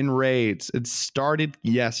form in raids. It started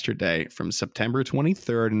yesterday from September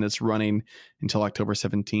 23rd and it's running until October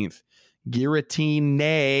 17th.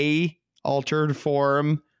 Giratina altered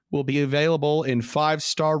form will be available in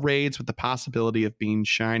 5-star raids with the possibility of being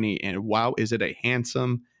shiny. And wow, is it a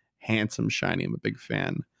handsome shiny. I'm a big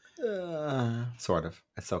fan. Sort of.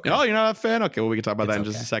 It's okay. Oh, you're not a fan? Okay, well, we can talk about that in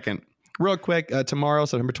It's just okay. a second. Real quick, tomorrow,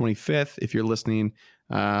 September 25th, if you're listening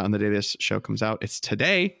on the day this show comes out, it's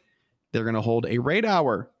today. They're going to hold a raid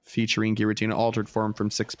hour featuring Giratina Altered Form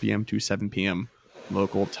from 6 p.m. to 7 p.m.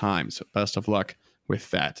 local time. So best of luck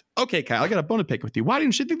with that. Okay, Kyle, I got a bone to pick with you. Why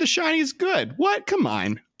didn't you think the shiny is good? What? Come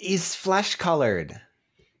on. He's flesh colored.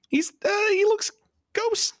 He looks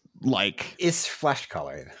ghost-like. It's flesh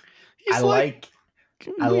colored. He's I weird.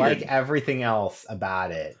 like everything else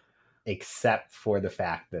about it, except for the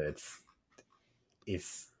fact that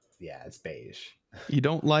it's beige. You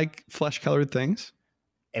don't like flesh-colored things?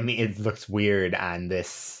 I mean, it looks weird on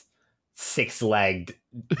this 6-legged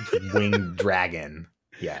winged dragon.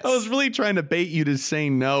 Yes. I was really trying to bait you to say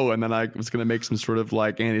no, and then I was going to make some sort of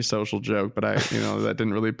like antisocial joke, but that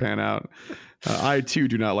didn't really pan out. I too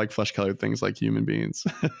do not like flesh-colored things like human beings.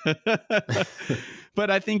 But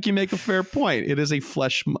I think you make a fair point. It is a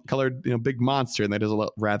flesh-colored, big monster, and that is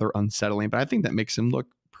rather unsettling. But I think that makes him look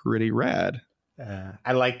pretty rad.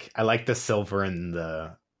 I like the silver and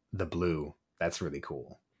the blue. That's really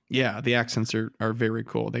cool. Yeah, the accents are very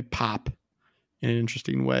cool. They pop in an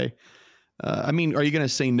interesting way. Are you going to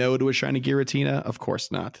say no to a shiny Giratina? Of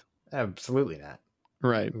course not. Absolutely not.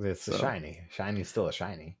 Right. It's a shiny. Shiny's still a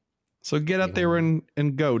shiny. So get out there and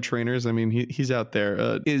go, trainers. I mean, he's out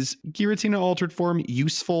there. Is Giratina Altered Form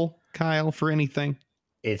useful, Kyle, for anything?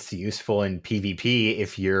 It's useful in PvP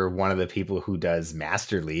if you're one of the people who does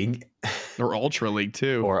Master League. Or Ultra League,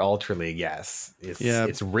 too. Or Ultra League, yes.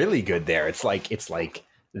 It's really good there. It's like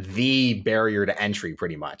the barrier to entry,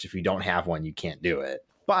 pretty much. If you don't have one, you can't do it.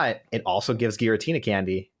 But it also gives Giratina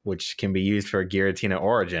candy, which can be used for Giratina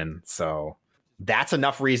Origin. So that's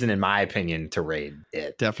enough reason, in my opinion, to raid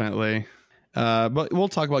it. Definitely. But we'll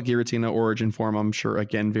talk about Giratina Origin Form, I'm sure,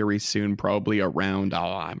 again, very soon, probably around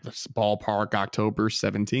ballpark October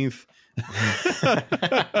 17th. I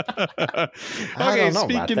don't know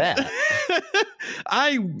about that.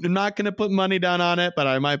 I'm not going to put money down on it, but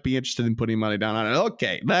I might be interested in putting money down on it.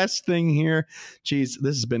 Okay, last thing here. Geez,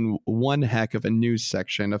 this has been one heck of a news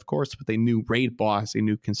section. Of course, with a new raid boss, a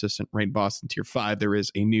new consistent raid boss in Tier 5, there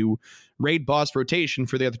is a new raid boss rotation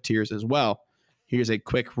for the other tiers as well. Here's a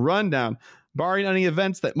quick rundown. Barring any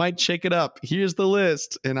events that might shake it up, here's the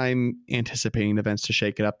list. And I'm anticipating events to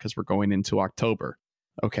shake it up because we're going into October.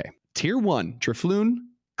 Okay. Tier 1, Drifloon,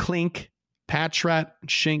 Clink, Patrat,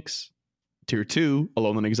 Shinx. Tier 2,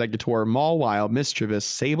 Alolan Executor, Mawile, Mischievous,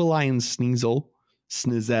 Sableye,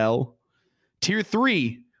 Sneasel. Tier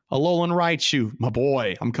 3, Alolan Raichu. My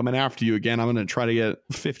boy, I'm coming after you again. I'm going to try to get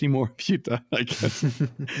 50 more of you done, I guess.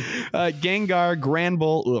 Gengar,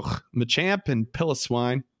 Granbull, Machamp, and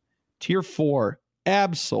Piloswine. Tier 4,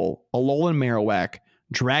 Absol, Alolan Marowak,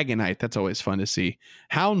 Dragonite. That's always fun to see.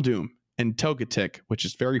 Houndoom, and Togetic, which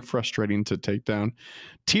is very frustrating to take down.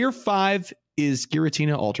 Tier 5 is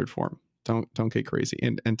Giratina Altered Form. Don't get crazy.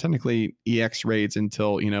 And technically EX raids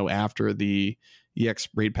until, after the EX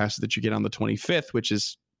raid passes that you get on the 25th, which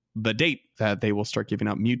is the date that they will start giving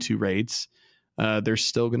out Mewtwo raids. There's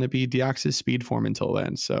still going to be Deoxys Speed Form until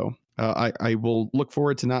then. So I will look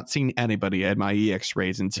forward to not seeing anybody at my EX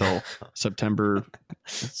raids until September,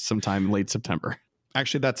 sometime late September.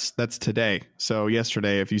 Actually, that's today. So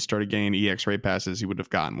yesterday, if you started getting EX raid passes, you would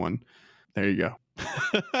have gotten one. There you go.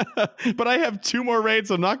 But I have 2 more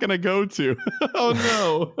raids I'm not going to go to.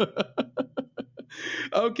 Oh, no.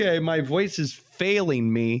 Okay, my voice is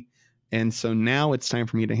failing me. And so now it's time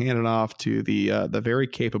for me to hand it off to the very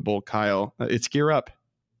capable Kyle. It's Gear Up.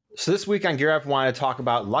 So this week on Gear Up, I want to talk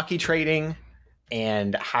about lucky trading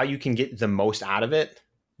and how you can get the most out of it.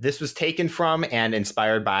 This was taken from and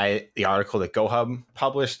inspired by the article that GoHub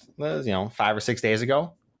published, 5 or 6 days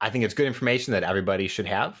ago. I think it's good information that everybody should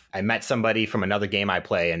have. I met somebody from another game I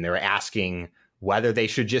play, and they were asking whether they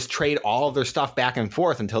should just trade all of their stuff back and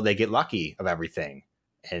forth until they get lucky of everything.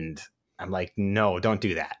 And I'm like, no, don't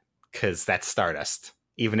do that, because that's Stardust.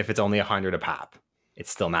 Even if it's only 100 a pop, it's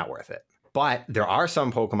still not worth it. But there are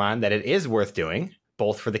some Pokemon that it is worth doing,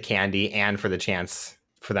 both for the candy and for the chance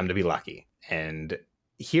for them to be lucky. And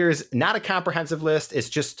here's not a comprehensive list. It's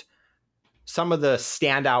just some of the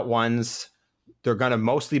standout ones. They're going to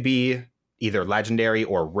mostly be either legendary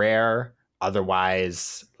or rare,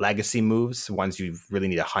 otherwise legacy moves, ones you really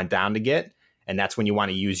need to hunt down to get. And that's when you want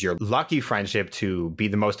to use your lucky friendship to be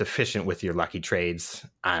the most efficient with your lucky trades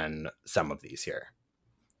on some of these here.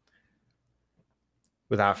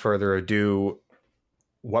 Without further ado,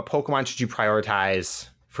 what Pokemon should you prioritize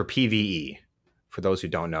for PvE? For those who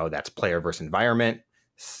don't know, that's player versus environment.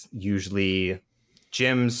 Usually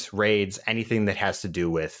gyms, raids, anything that has to do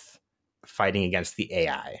with fighting against the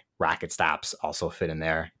AI. Rocket Stops also fit in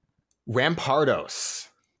there. Rampardos.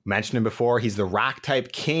 Mentioned him before. He's the rock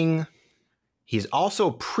type king. He's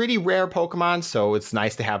also pretty rare Pokemon, so it's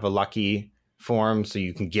nice to have a lucky form so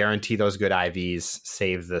you can guarantee those good IVs,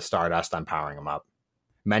 save the Stardust on powering them up.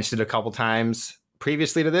 Mentioned it a couple times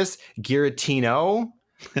previously to this. Giratina.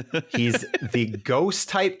 He's the ghost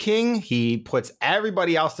type king. He puts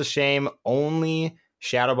everybody else to shame. Only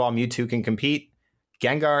Shadow Ball Mewtwo can compete.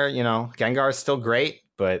 Gengar, Gengar is still great,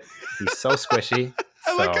 but he's so squishy.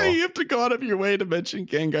 I like how you have to go out of your way to mention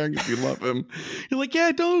Gengar because you love him. You're like,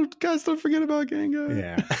 yeah, don't forget about Gengar.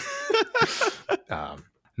 Yeah.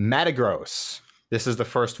 Metagross. This is the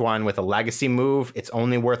first one with a legacy move. It's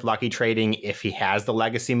only worth lucky trading if he has the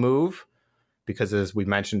legacy move, because as we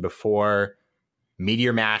mentioned before,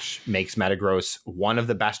 Meteor Mash makes Metagross one of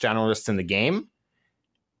the best generalists in the game.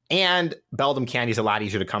 And Beldum Candy is a lot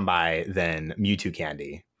easier to come by than Mewtwo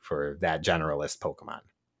Candy for that generalist Pokemon.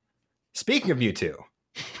 Speaking of Mewtwo.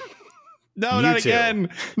 No, not again.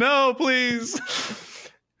 No, please.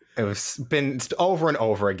 It's been over and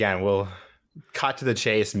over again. We'll cut to the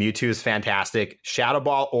chase. Mewtwo is fantastic. Shadow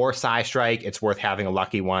Ball or Psystrike, it's worth having a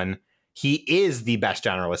lucky one. He is the best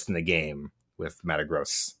generalist in the game, with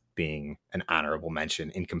Metagross being an honorable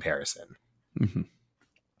mention in comparison. Mm-hmm.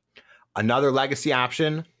 Another legacy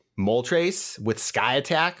option, Moltres with Sky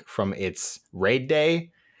Attack from its raid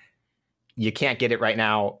day. You can't get it right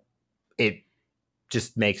now. It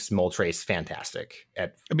just makes Moltres fantastic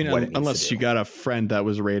at unless you got a friend that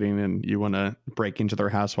was raiding and you want to break into their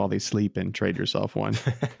house while they sleep and trade yourself one.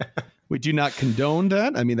 We do not condone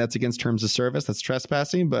that. I mean, that's against terms of service. That's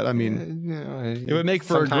trespassing. But I mean, it would make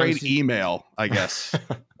for a great email, I guess.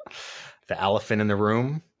 The elephant in the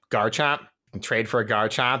room, Garchomp. Trade for a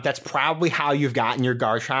Garchomp. That's probably how you've gotten your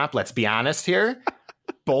Garchomp. Let's be honest here.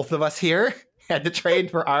 Both of us here had to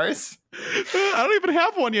trade for ours. I don't even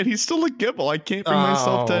have one yet. He's still a Gibble. I can't bring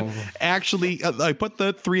myself to actually. I put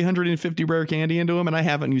the 350 rare candy into him, and I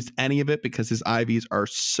haven't used any of it because his IVs are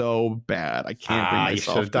so bad. I can't bring myself. You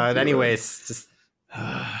should have done it anyways. Just...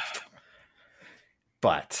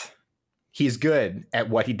 But he's good at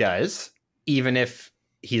what he does, even if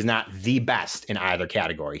he's not the best in either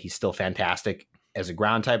category. He's still fantastic as a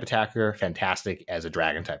ground type attacker, fantastic as a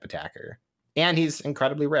dragon type attacker, and he's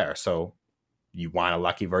incredibly rare. So you want a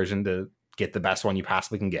lucky version to get the best one you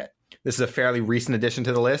possibly can get. This is a fairly recent addition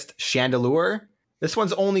to the list. Chandelure. This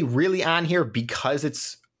one's only really on here because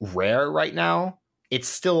it's rare right now. It's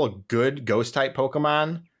still a good ghost type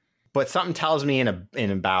Pokemon, but something tells me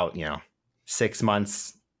in about 6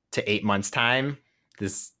 months to 8 months time,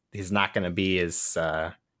 this is not going to be as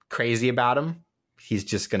crazy about him. He's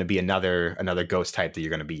just going to be another ghost type that you're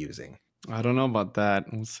going to be using. I don't know about that.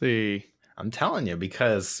 We'll see. I'm telling you,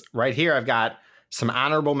 because right here I've got some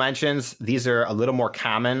honorable mentions. These are a little more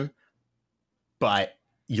common, but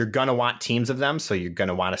you're going to want teams of them, so you're going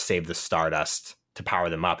to want to save the Stardust to power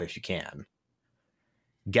them up if you can.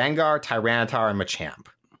 Gengar, Tyranitar, and Machamp.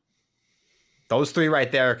 Those three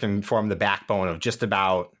right there can form the backbone of just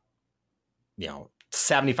about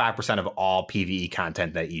 75% of all PvE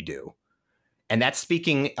content that you do. And that's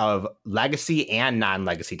speaking of legacy and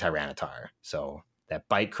non-legacy Tyranitar. So that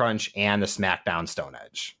Bite Crunch and the Smackdown Stone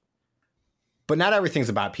Edge. But not everything's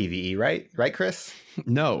about PvE, right? Right, Chris?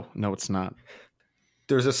 No, it's not.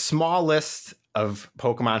 There's a small list of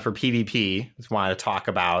Pokemon for PvP I just wanted to talk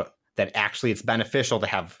about that actually it's beneficial to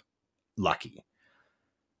have lucky.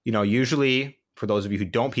 Usually, for those of you who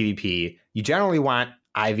don't PvP, you generally want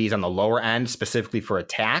IVs on the lower end, specifically for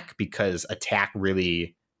attack, because attack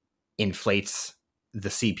really inflates the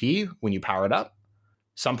CP when you power it up.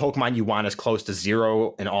 Some Pokemon you want as close to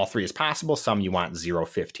 0 in all three as possible. Some you want 0,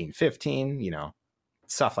 15, 15,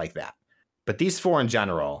 stuff like that. But these four in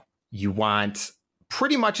general, you want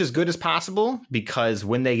pretty much as good as possible, because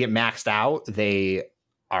when they get maxed out, they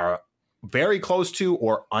are very close to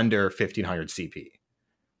or under 1500 CP.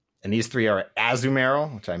 And these three are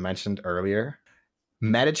Azumarill, which I mentioned earlier,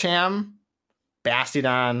 Medicham,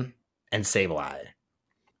 Bastiodon, and Sableye.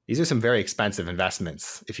 These are some very expensive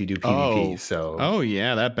investments if you do PvP. Oh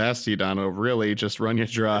yeah, that Bastiodon will really just run you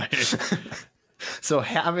dry. So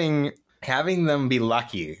having them be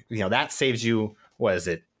lucky, that saves you, what is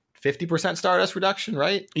it, 50% Stardust reduction,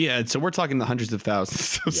 right? Yeah, so we're talking the hundreds of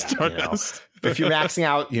thousands of Stardust. If you're maxing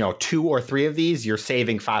out, 2 or 3 of these, you're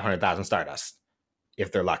saving 500,000 Stardust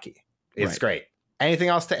if they're lucky. It's great. Anything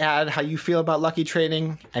else to add? How you feel about lucky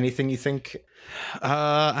trading? Anything you think?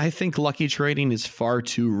 I think lucky trading is far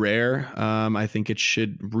too rare. I think it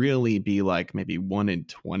should really be like maybe 1 in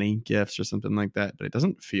 20 gifts or something like that. But it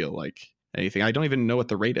doesn't feel like anything. I don't even know what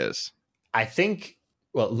the rate is. I think,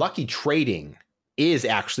 lucky trading is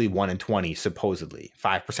actually 1 in 20, supposedly.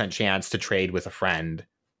 5% chance to trade with a friend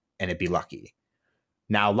and it'd be lucky.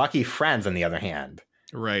 Now, lucky friends, on the other hand.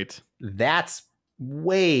 Right. That's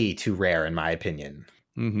way too rare, in my opinion.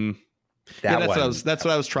 Mm-hmm. That's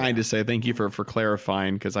what I was trying to say. Thank you for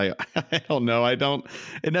clarifying, because I don't know.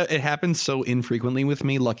 It happens so infrequently with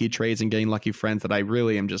me, lucky trades and getting lucky friends, that I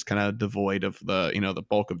really am just kind of devoid of the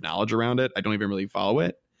bulk of knowledge around it. I don't even really follow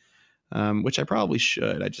it. Which I probably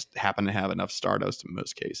should. I just happen to have enough Stardust in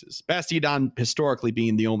most cases. Bastiodon historically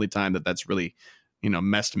being the only time that's really,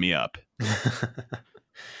 messed me up.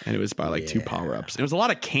 And it was by 2 power-ups. It was a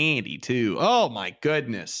lot of candy, too. Oh, my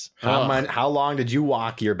goodness. How long did you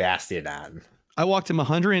walk your Bastiodon? I walked him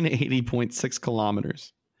 180.6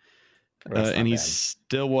 kilometers. And he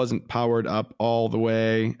still wasn't powered up all the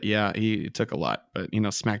way. Yeah, he took a lot. But,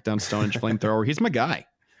 Smackdown, Stonehenge, Flamethrower, he's my guy.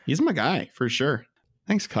 He's my guy, for sure.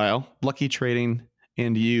 Thanks, Kyle. Lucky trading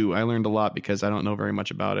and you. I learned a lot because I don't know very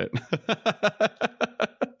much about it.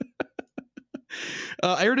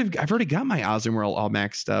 I've already got my Azumarill all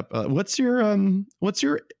maxed up. What's your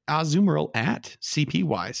Azumarill at CP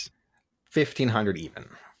wise? 1,500 even.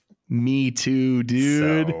 Me too,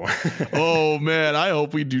 dude. So. Oh man, I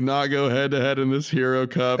hope we do not go head to head in this Hero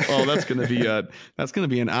Cup. Oh, that's gonna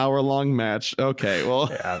be an hour-long match. Okay, well,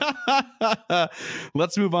 yeah.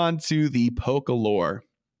 Let's move on to the Pokelore.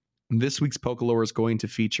 This week's Pokelore is going to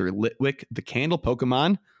feature Litwick, the Candle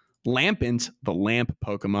Pokemon, Lampent, the Lamp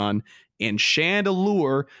Pokemon, and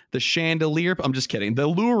Chandelure, the Chandelier. I'm just kidding. The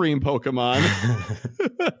Luring Pokemon.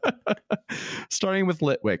 Starting with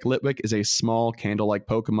Litwick. Litwick is a small candle-like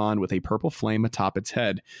Pokemon with a purple flame atop its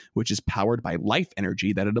head, which is powered by life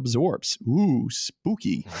energy that it absorbs. Ooh,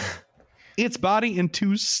 spooky. Its body and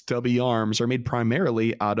 2 stubby arms are made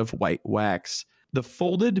primarily out of white wax. The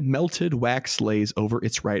folded, melted wax lays over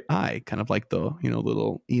its right eye, kind of like the,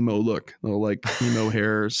 little emo look, little emo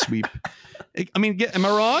hair sweep. I mean, am I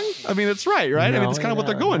wrong? I mean, it's right? No, I mean, it's kind of what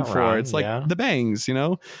they're going for. Wrong. It's like the bangs,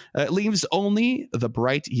 It leaves only the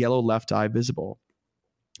bright yellow left eye visible.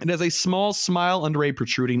 It has a small smile under a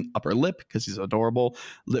protruding upper lip because he's adorable.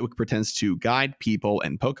 Litwick pretends to guide people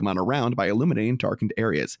and Pokemon around by illuminating darkened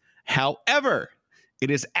areas. However, it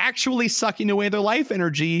is actually sucking away their life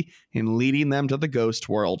energy and leading them to the ghost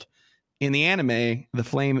world. In the anime, the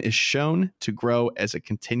flame is shown to grow as it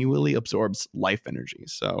continually absorbs life energy.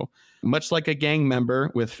 So, much like a gang member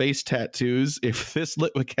with face tattoos, if this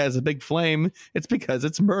Litwick has a big flame, it's because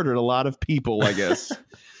it's murdered a lot of people, I guess.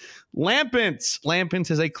 Lampent. Lampent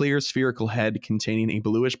has a clear spherical head containing a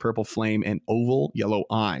bluish-purple flame and oval yellow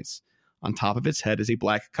eyes. On top of its head is a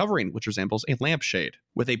black covering, which resembles a lampshade,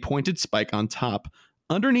 with a pointed spike on top.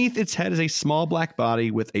 Underneath its head is a small black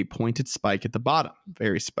body with a pointed spike at the bottom.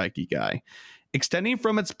 Very spiky guy. Extending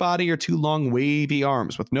from its body are 2 long wavy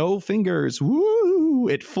arms with no fingers. Woo!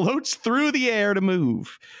 It floats through the air to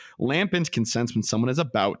move. Lampent can sense when someone is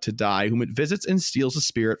about to die, whom it visits and steals a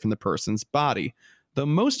spirit from the person's body. Though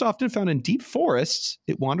most often found in deep forests,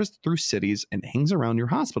 it wanders through cities and hangs around your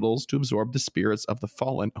hospitals to absorb the spirits of the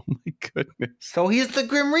fallen. Oh my goodness. So he's the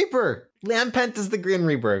Grim Reaper. Lampent is the Grim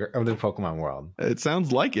Reaper of the Pokemon world. It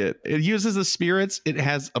sounds like it. It uses the spirits it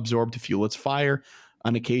has absorbed to fuel its fire.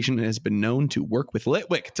 On occasion, it has been known to work with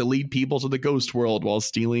Litwick to lead people to the ghost world while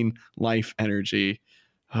stealing life energy.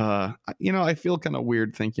 I feel kind of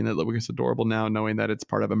weird thinking that Litwick is adorable now, knowing that it's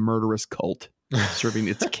part of a murderous cult serving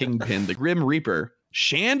its kingpin, the Grim Reaper.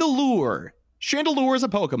 Chandelure. Chandelure is a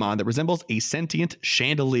Pokemon that resembles a sentient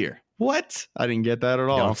chandelier. What? I didn't get that at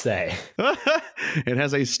all. Don't say. It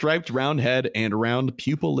has a striped round head and round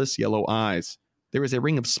pupilless yellow eyes. There is a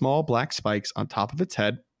ring of small black spikes on top of its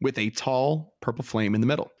head with a tall purple flame in the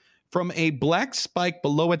middle. From a black spike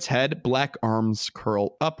below its head, black arms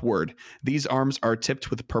curl upward. These arms are tipped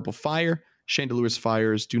with purple fire. Chandelure's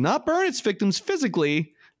fires do not burn its victims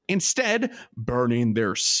physically, instead burning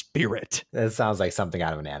their spirit. That sounds like something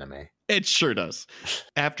out of an anime. It sure does.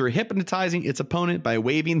 After hypnotizing its opponent by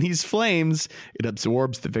waving these flames, it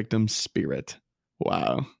absorbs the victim's spirit.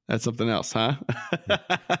 Wow. That's something else, huh?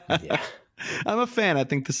 Yeah. I'm a fan. I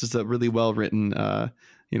think this is a really well-written,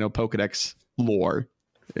 Pokedex lore,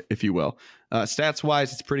 if you will.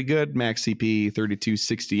 Stats-wise, it's pretty good. Max CP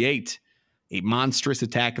 3268. A monstrous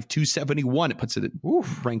attack of 271. It puts it at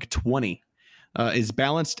rank 20. Is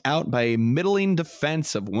balanced out by a middling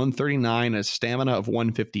defense of 139, a stamina of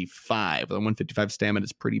 155. The 155 stamina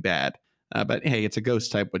is pretty bad. But hey, it's a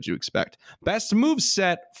ghost type. What'd you expect? Best move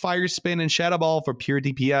set, Fire Spin and Shadow Ball for pure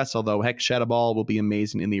DPS. Although heck, Shadow Ball will be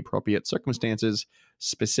amazing in the appropriate circumstances,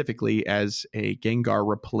 specifically as a Gengar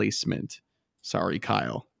replacement. Sorry,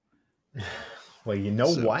 Kyle. Well, you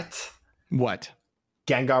know what? What?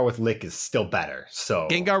 Gengar with Lick is still better. So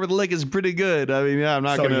Gengar with Lick is pretty good. I mean, yeah, I'm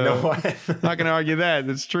not gonna. You know what? not gonna argue that.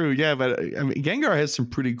 That's true. Yeah, but I mean, Gengar has some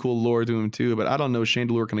pretty cool lore to him too. But I don't know.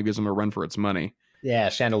 Chandelure kind of gives him a run for its money. Yeah,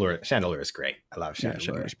 Chandelure is great. I love Chandelure.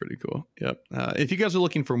 Yeah, Chandelure's pretty cool. Yep. If you guys are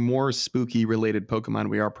looking for more spooky related Pokemon,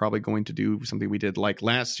 we are probably going to do something we did like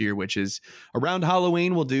last year, which is around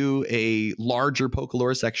Halloween, we'll do a larger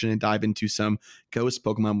Pokelore section and dive into some ghost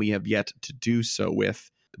Pokemon we have yet to do so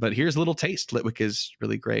with. But here's a little taste. Litwick is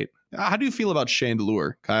really great. How do you feel about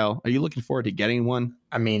Chandelure, Kyle? Are you looking forward to getting one?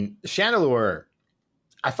 I mean, Chandelure,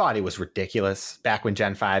 I thought it was ridiculous back when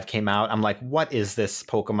Gen 5 came out. I'm like, what is this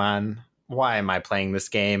Pokemon? Why am I playing this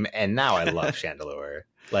game? And now I love Chandelure.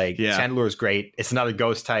 Chandelure is great. It's another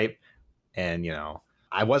ghost type. And,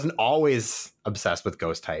 I wasn't always obsessed with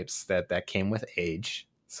ghost types. That came with age.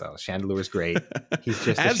 So Chandelure is great. He's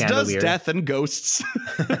just as a Chandelure. Does death and ghosts.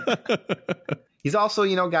 He's also,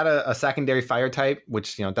 got a secondary fire type,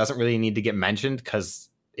 which, doesn't really need to get mentioned because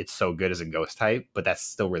it's so good as a ghost type. But that's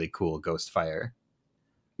still really cool, ghost fire.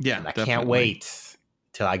 Yeah, and I can't wait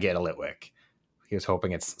till I get a Litwick. He was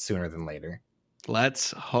hoping it's sooner than later.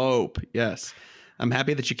 Let's hope. Yes. I'm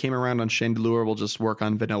happy that you came around on Chandelure. We'll just work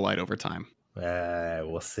on Vanillite over time.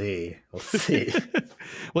 We'll see. We'll see.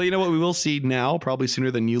 Well, you know what we will see now, probably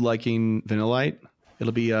sooner than you liking Vanillite?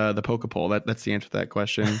 It'll be the Pokepoll. That's the answer to that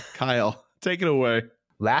question. Kyle, take it away.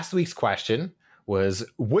 Last week's question was,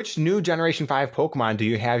 which new Generation 5 Pokemon do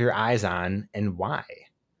you have your eyes on and why?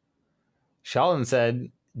 Sheldon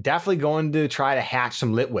said, definitely going to try to hatch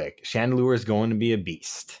some Litwick. Chandelure is going to be a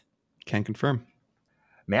beast. Can confirm.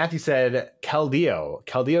 Matthew said Keldeo.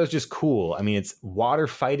 Keldeo is just cool. I mean, it's water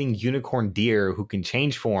fighting unicorn deer who can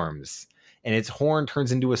change forms, and its horn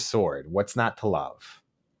turns into a sword. What's not to love?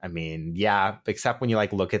 I mean, yeah, except when you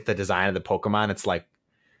look at the design of the Pokemon, it's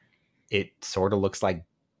it sort of looks like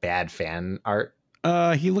bad fan art.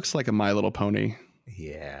 He looks like a My Little Pony.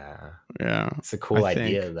 Yeah. It's a cool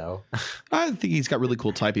idea, though. I think he's got really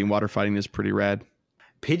cool typing. Water fighting is pretty rad.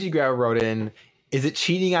 Pidgeygrow wrote in, is it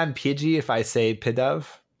cheating on Pidgey if I say Pidove?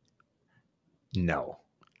 No.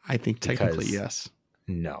 I think technically yes.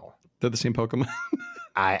 No. They're the same Pokemon.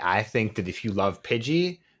 I think that if you love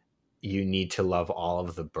Pidgey, you need to love all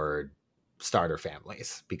of the bird starter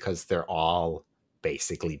families because they're all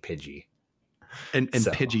basically Pidgey. And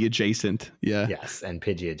Pidgey adjacent. Yeah. Yes, and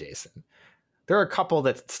Pidgey adjacent. There are a couple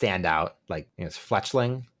that stand out, it's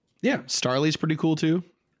Fletchling. Yeah, Starly's pretty cool too.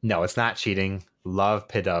 No, it's not cheating. Love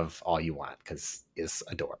Pidove all you want because it's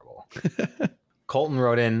adorable. Colton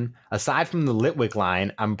wrote in, aside from the Litwick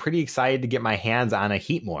line, I'm pretty excited to get my hands on a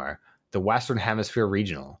Heatmore, the Western Hemisphere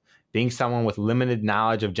regional. Being someone with limited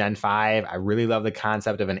knowledge of Gen 5, I really love the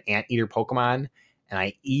concept of an anteater Pokemon, and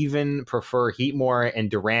I even prefer Heatmore and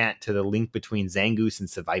Durant to the link between Zangoose and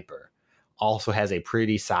Seviper. Also has a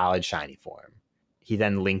pretty solid shiny form. He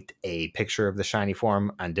then linked a picture of the shiny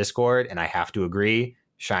form on Discord, and I have to agree,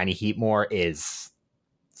 shiny Heatmore it's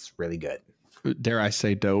really good. Dare I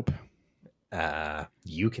say dope?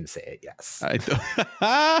 You can say it, yes.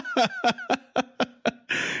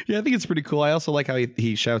 Yeah, I think it's pretty cool. I also like how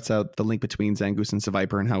he shouts out the link between Zangoose and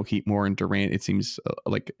Seviper and how Heatmore and Durant, it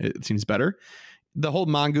seems better. The whole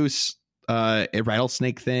Mongoose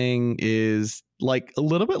rattlesnake thing is a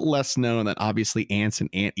little bit less known than obviously ants and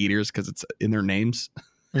anteaters because it's in their names.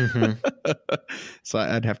 Mm-hmm. So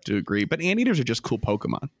I'd have to agree. But anteaters are just cool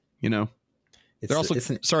Pokemon, They're also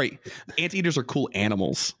anteaters are cool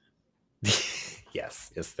animals.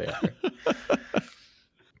 yes, they are.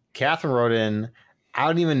 Catherine wrote in, I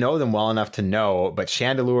don't even know them well enough to know, but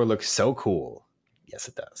Chandelure looks so cool. Yes,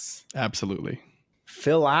 it does. Absolutely.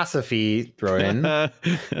 Philosophy wrote in. Are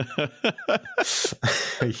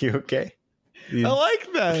you okay? I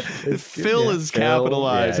like that. Phil is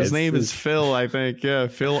capitalized. His name is Phil, I think. Yeah,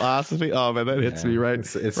 Philosophy. Oh, man, that hits me right.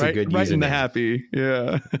 It's right, a good right username. In the happy.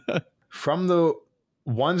 Yeah. From the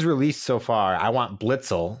ones released so far, I want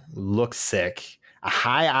Blitzel, looks sick, a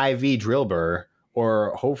high IV Drillbur,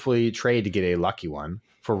 or hopefully trade to get a lucky one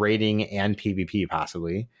for rating and PvP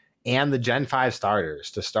possibly, and the Gen 5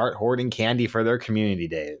 starters to start hoarding candy for their community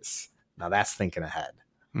days. Now that's thinking ahead.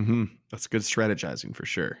 Mm-hmm. That's good strategizing for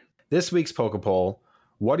sure. This week's Pokepoll,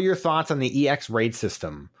 what are your thoughts on the EX raid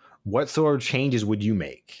system? What sort of changes would you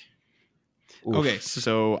make? Oof. Okay,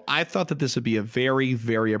 so I thought that this would be a very,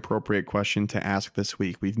 very appropriate question to ask this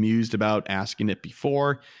week. We've mused about asking it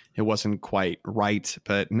before. It wasn't quite right,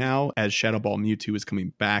 but now as Shadow Ball Mewtwo is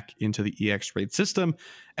coming back into the EX raid system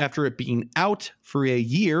after it being out for a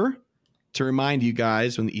year, to remind you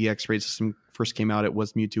guys, when the EX raid system first came out, it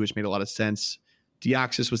was Mewtwo, which made a lot of sense.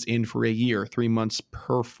 Deoxys was in for a year, 3 months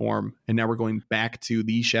per form, and now we're going back to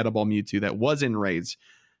the Shadow Ball Mewtwo that was in raids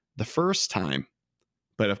the first time.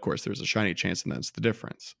 But of course, there's a shiny chance, and that's the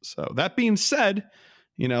difference. So that being said,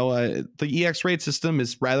 the EX raid system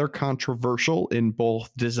is rather controversial in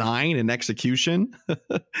both design and execution.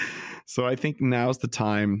 So I think now's the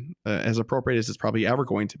time, as appropriate as it's probably ever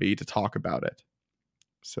going to be, to talk about it.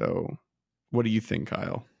 So what do you think,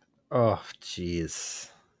 Kyle? Oh,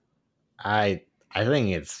 geez. I think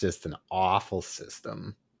it's just an awful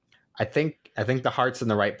system. I think the heart's in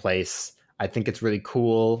the right place. I think it's really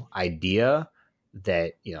cool idea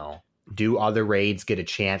that, do other raids get a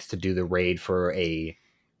chance to do the raid for a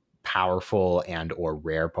powerful and or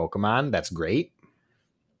rare Pokemon? That's great.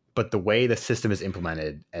 But the way the system is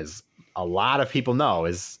implemented, as a lot of people know,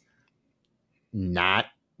 is not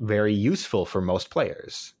very useful for most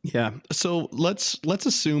players. Yeah. So let's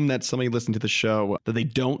assume that somebody listened to the show that they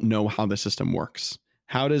don't know how the system works.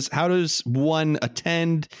 How does one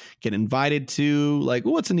attend, get invited to? Like,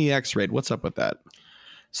 what's an EX raid? What's up with that?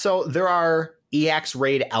 So there are EX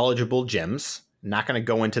raid eligible gyms. I'm not going to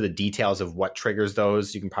go into the details of what triggers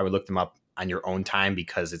those. You can probably look them up on your own time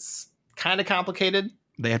because it's kind of complicated.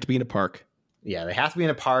 They have to be in a park. Yeah, they have to be in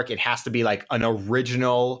a park. It has to be like an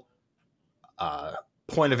original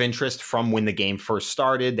point of interest from when the game first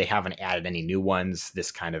started. They haven't added any new ones.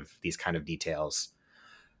 These kind of details.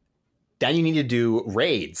 Then you need to do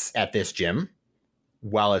raids at this gym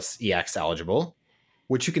while it's EX eligible,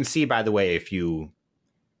 which you can see, by the way, if you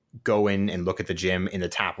go in and look at the gym. In the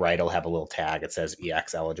top right, it'll have a little tag that says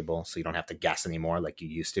EX eligible, so you don't have to guess anymore like you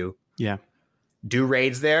used to. Yeah. Do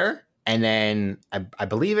raids there, and then I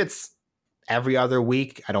believe it's every other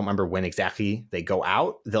week. I don't remember when exactly they go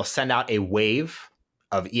out. They'll send out a wave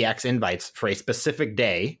of EX invites for a specific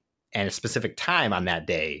day and a specific time on that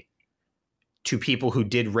day to people who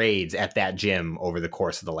did raids at that gym over the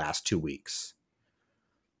course of the last 2 weeks.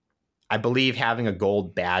 I believe having a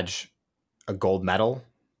gold badge, a gold medal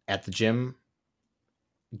at the gym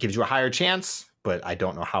gives you a higher chance, but I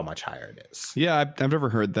don't know how much higher it is. Yeah, I've never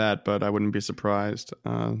heard that, but I wouldn't be surprised.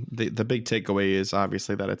 The big takeaway is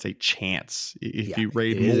obviously that it's a chance. If you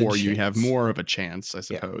raid more, you have more of a chance, I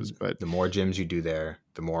suppose. But the more gyms you do there,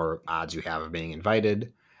 the more odds you have of being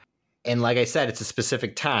invited. And like I said, it's a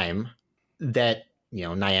specific time that,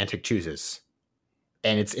 Niantic chooses.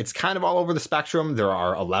 And it's kind of all over the spectrum. There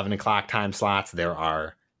are 11 o'clock time slots. There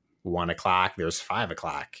are 1 o'clock. There's 5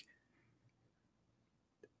 o'clock.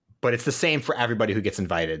 But it's the same for everybody who gets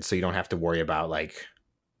invited, so you don't have to worry about like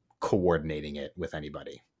coordinating it with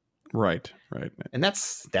anybody. Right. And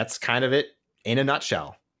that's kind of it in a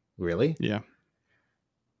nutshell, really. Yeah.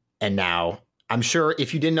 And now, I'm sure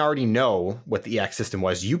if you didn't already know what the EX system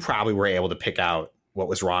was, you probably were able to pick out what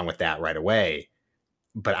was wrong with that right away.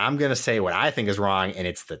 But I'm going to say what I think is wrong, and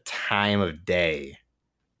it's the time of day,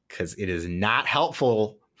 because it is not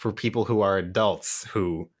helpful for people who are adults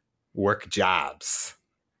who work jobs.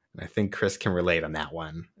 And I think Chris can relate on that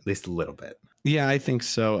one, at least a little bit. Yeah, I think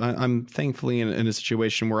so. I'm thankfully in a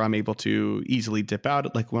situation where I'm able to easily dip out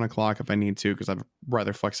at like 1 o'clock if I need to, because I have a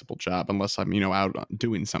rather flexible job, unless I'm, out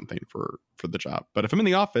doing something for the job. But if I'm in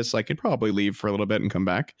the office, I could probably leave for a little bit and come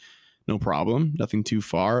back. No problem. Nothing too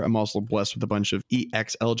far. I'm also blessed with a bunch of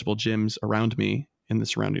EX eligible gyms around me in the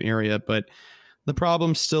surrounding area. But the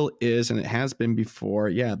problem still is, and it has been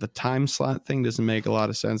before, the time slot thing doesn't make a lot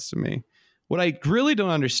of sense to me. What I really don't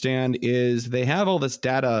understand is they have all this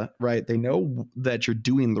data, right? They know that you're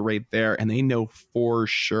doing the raid there, and they know for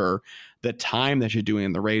sure the time that you're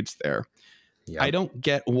doing the raids there. Yep. I don't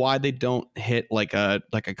get why they don't hit like a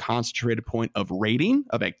concentrated point of rating,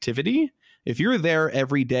 of activity. If you're there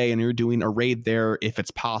every day and you're doing a raid there, if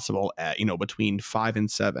it's possible, at, between 5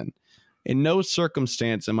 and 7, in no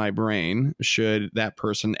circumstance in my brain should that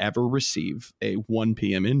person ever receive a 1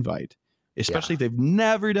 p.m. invite. Especially if they've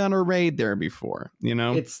never done a raid there before,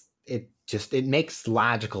 It makes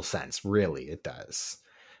logical sense. Really, it does.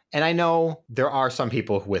 And I know there are some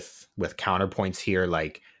people with counterpoints here,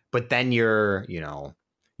 but then you're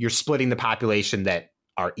splitting the population that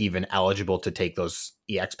are even eligible to take those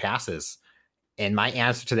EX passes. And my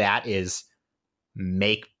answer to that is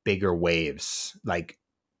make bigger waves. Like,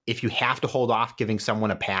 if you have to hold off giving someone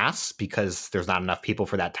a pass because there's not enough people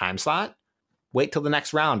for that time slot, wait till the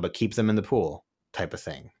next round, but keep them in the pool type of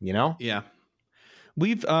thing, Yeah.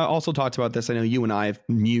 We've also talked about this. I know you and I have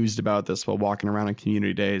mused about this while walking around on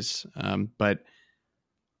community days. But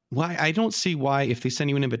why I don't see why, if they send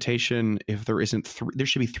you an invitation, if there isn't there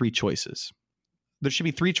should be three choices. There should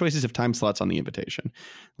be three choices of time slots on the invitation.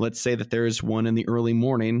 Let's say that there is one in the early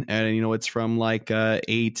morning, and it's from like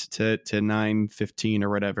 8 to 9:15 or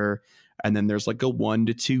whatever. And then there's like a 1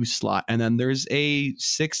 to 2 slot, and then there's a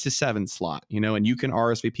 6 to 7 slot, and you can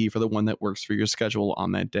RSVP for the one that works for your schedule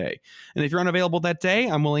on that day. And if you're unavailable that day,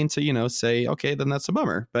 I'm willing to, say, okay, then that's a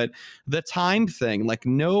bummer. But the time thing, like,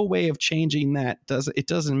 no way of changing that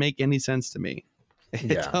doesn't make any sense to me.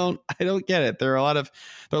 Yeah. I don't get it. There are a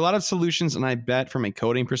lot of solutions, and I bet from a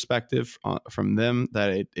coding perspective from them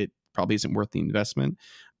that it probably isn't worth the investment.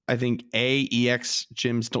 I think EX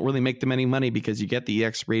gyms don't really make them any money because you get the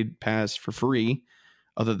EX raid pass for free,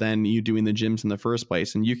 other than you doing the gyms in the first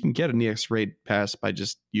place. And you can get an EX raid pass by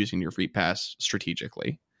just using your free pass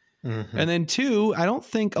strategically. Mm-hmm. And then 2, I don't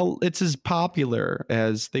think it's as popular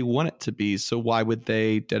as they want it to be. So why would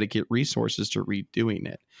they dedicate resources to redoing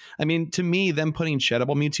it? I mean, to me, them putting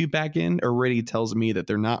Sheddable Mewtwo back in already tells me that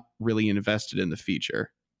they're not really invested in the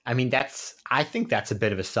feature. I mean, I think that's a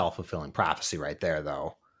bit of a self-fulfilling prophecy right there,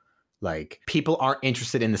 though. Like, people aren't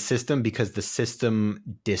interested in the system because the system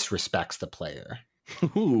disrespects the player.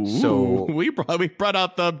 Ooh, so we probably brought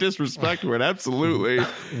out the disrespect word. Absolutely.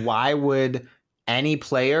 Why would any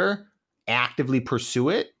player actively pursue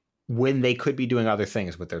it when they could be doing other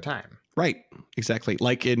things with their time? Right. Exactly.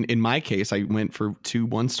 Like in my case, I went for 2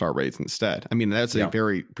 1-star raids instead. I mean, that's a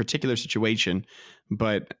very particular situation,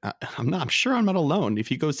 but I'm sure I'm not alone. If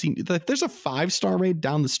you go see, there's a 5-star raid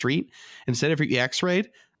down the street instead of your EX raid.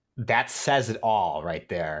 That says it all right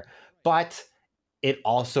there. But it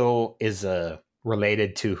also is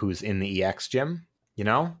related to who's in the EX gym.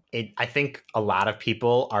 I think a lot of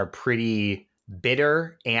people are pretty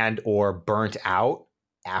bitter and or burnt out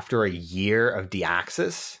after a year of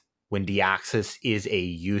Deoxys, when Deoxys is a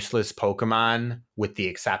useless Pokemon with the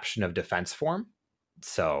exception of defense form.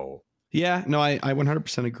 So yeah, no, I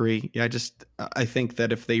 100% agree. Yeah, I think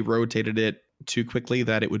that if they rotated it too quickly,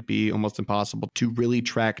 that it would be almost impossible to really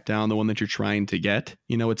track down the one that you're trying to get.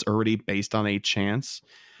 It's already based on a chance.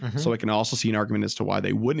 Mm-hmm. So I can also see an argument as to why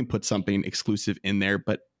they wouldn't put something exclusive in there,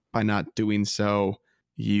 but by not doing so,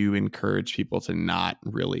 you encourage people to not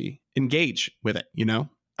really engage with it.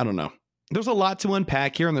 I don't know. There's a lot to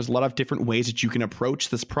unpack here, and there's a lot of different ways that you can approach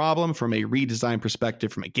this problem from a redesign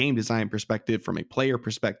perspective, from a game design perspective, from a player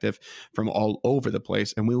perspective, from all over the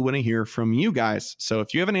place. And we want to hear from you guys. So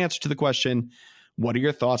if you have an answer to the question, what are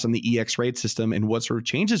your thoughts on the EX raid system and what sort of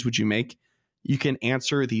changes would you make? You can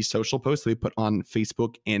answer the social posts that we put on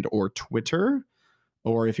Facebook and or Twitter,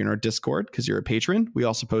 or if you're in our Discord, because you're a patron, we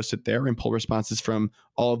also post it there and pull responses from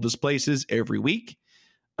all of those places every week.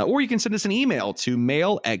 Or you can send us an email to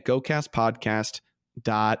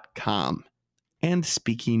mail@gocastpodcast.com. And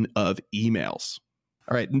speaking of emails.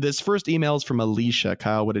 All right, this first email is from Alicia.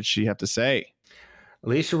 Kyle, what did she have to say?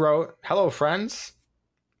 Alicia wrote, "Hello, friends.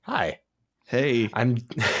 Hi. Hey. I'm..."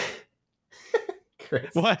 Chris.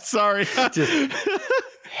 What? Sorry. Just,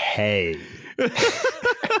 hey.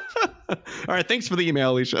 All right, thanks for the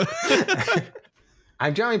email, Alicia.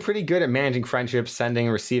 I'm generally pretty good at managing friendships, sending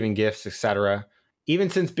and receiving gifts, etc.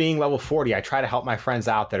 Even since being level 40, I try to help my friends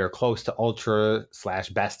out that are close to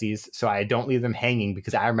ultra/besties, so I don't leave them hanging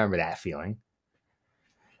because I remember that feeling.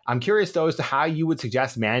 I'm curious, though, as to how you would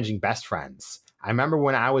suggest managing best friends. I remember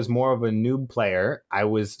when I was more of a noob player, I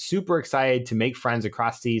was super excited to make friends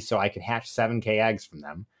across seas so I could hatch 7k eggs from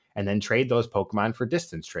them and then trade those Pokemon for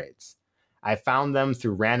distance trades. I found them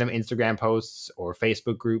through random Instagram posts or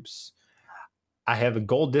Facebook groups. I have a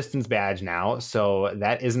gold distance badge now, so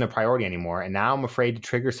that isn't a priority anymore. And now I'm afraid to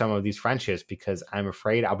trigger some of these friendships because I'm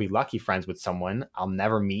afraid I'll be lucky friends with someone I'll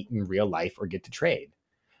never meet in real life or get to trade.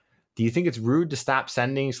 Do you think it's rude to stop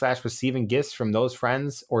sending/receiving gifts from those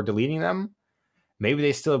friends or deleting them? Maybe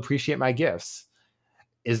they still appreciate my gifts.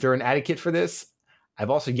 Is there an etiquette for this? I've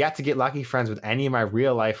also yet to get lucky friends with any of my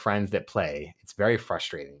real life friends that play. It's very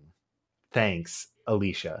frustrating. Thanks,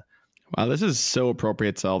 Alicia. Wow, this is so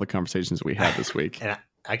appropriate to all the conversations we had this week. And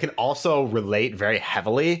I can also relate very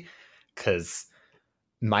heavily because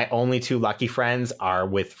my only 2 lucky friends are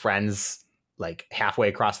with friends like halfway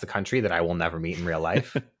across the country that I will never meet in real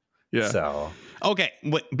life. Yeah. So okay,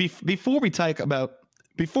 before we talk about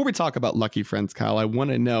lucky friends, Kyle, I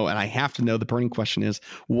want to know, and I have to know, the burning question is,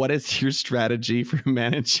 what is your strategy for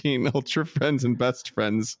managing ultra friends and best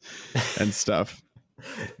friends and stuff?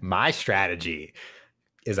 My strategy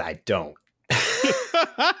is I don't.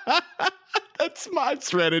 That's my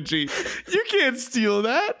strategy. You can't steal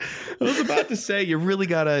that. I was about to say you really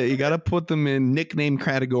gotta put them in nickname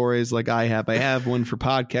categories like I have. I have one for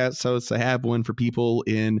podcast hosts. I have one for people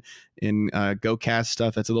in GoCast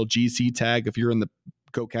stuff. That's a little GC tag. If you're in the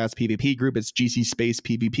GoCast PvP group, it's GC space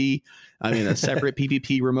PvP. I mean, a separate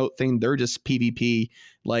PvP remote thing. They're just PvP.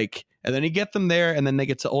 Like, and then you get them there, and then they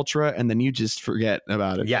get to Ultra, and then you just forget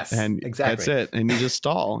about it. Yes, and exactly. That's it. And you just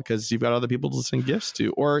stall because you've got other people to send gifts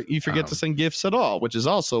to, or you forget to send gifts at all, which is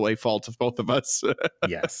also a fault of both of us.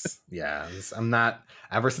 Yes. Yeah. I'm not,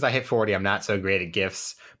 ever since I hit 40, I'm not so great at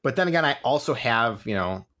gifts. But then again, I also have,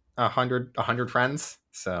 100 friends.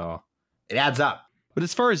 So it adds up. But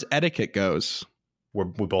as far as etiquette goes,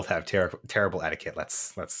 we both have terrible etiquette.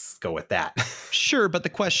 Let's go with that. Sure, but the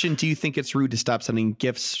question: do you think it's rude to stop sending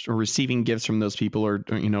gifts or receiving gifts from those people,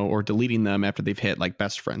 or deleting them after they've hit like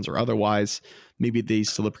best friends or otherwise? Maybe they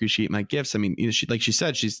still appreciate my gifts. I mean, like she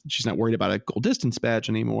said, she's not worried about a gold distance badge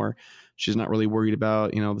anymore. She's not really worried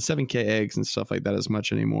about the 7K eggs and stuff like that as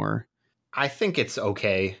much anymore. I think it's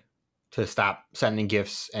okay to stop sending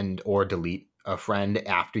gifts and or delete a friend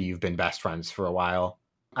after you've been best friends for a while.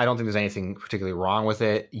 I don't think there's anything particularly wrong with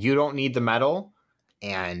it. You don't need the medal,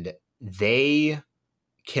 and they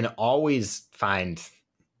can always find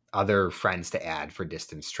other friends to add for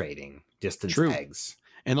distance trading, distance eggs.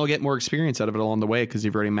 And they'll get more experience out of it along the way because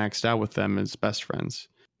you've already maxed out with them as best friends.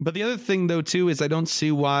 But the other thing, though, too, is I don't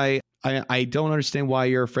see why I don't understand why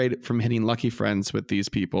you're afraid from hitting lucky friends with these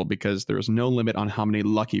people, because there's no limit on how many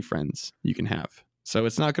lucky friends you can have. So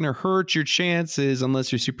it's not going to hurt your chances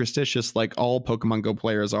unless you're superstitious like all Pokemon Go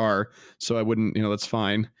players are. So I wouldn't, that's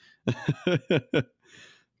fine.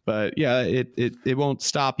 But yeah, it won't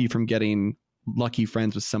stop you from getting lucky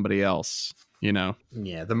friends with somebody else, Yeah,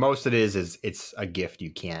 the most it is it's a gift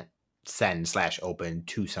you can't send/open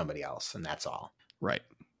to somebody else, and that's all. Right.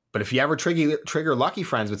 But if you ever trigger lucky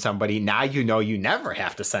friends with somebody, now you never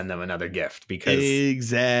have to send them another gift because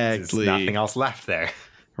exactly there's nothing else left there.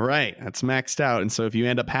 Right. That's maxed out. And so if you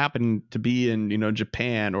end up happening to be in,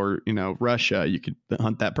 Japan or, Russia, you could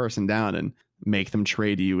hunt that person down and make them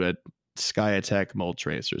trade you a Sky Attack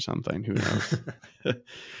Moltres or something. Who knows?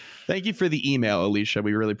 Thank you for the email, Alicia.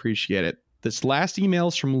 We really appreciate it. This last email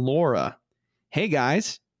is from Laura. Hey,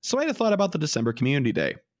 guys. So I had a thought about the December Community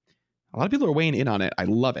Day. A lot of people are weighing in on it. I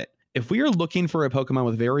love it. If we are looking for a Pokemon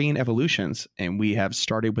with varying evolutions, and we have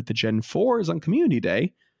started with the Gen 4s on Community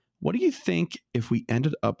Day, what do you think if we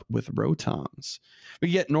ended up with Rotoms? We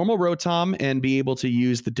could get normal Rotom and be able to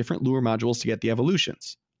use the different lure modules to get the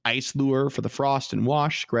evolutions. Ice lure for the frost and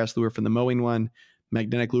wash, grass lure for the mowing one,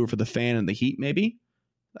 magnetic lure for the fan and the heat, maybe.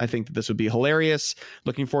 I think that this would be hilarious.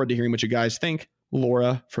 Looking forward to hearing what you guys think.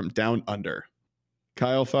 Laura from Down Under.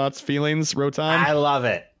 Kyle, thoughts, feelings, Rotom? I love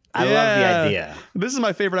it. I love the idea. This is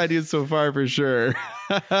my favorite idea so far for sure.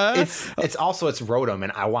 it's Rotom,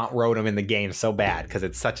 and I want Rotom in the game so bad because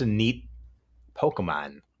it's such a neat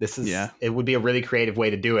Pokemon. It would be a really creative way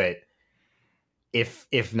to do it if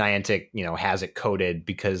Niantic, has it coded,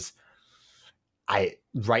 because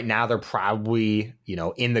right now they're probably,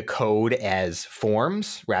 in the code as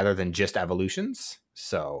forms rather than just evolutions.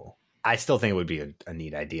 So I still think it would be a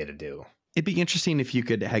neat idea to do. It'd be interesting if you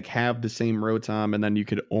could have the same Rotom, and then you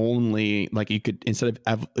could only instead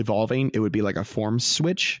of evolving, it would be like a form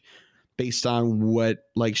switch based on what,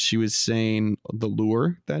 like she was saying, the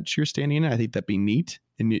lure that you're standing in. I think that'd be neat.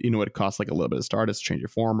 And it costs like a little bit of Stardust to change your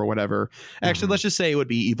form or whatever. Actually, let's just say it would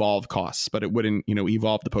be evolve costs, but it wouldn't,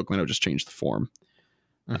 evolve the Pokemon. It would just change the form.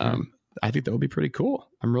 I think that would be pretty cool.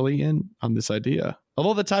 I'm really in on this idea.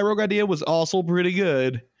 Although the Tyrogue idea was also pretty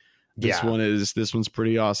good. This one's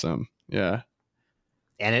pretty awesome. Yeah.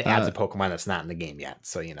 And it adds a Pokemon that's not in the game yet.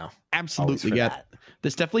 So, absolutely. Yeah. That.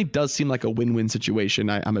 This definitely does seem like a win-win situation.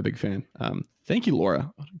 I'm a big fan. Thank you,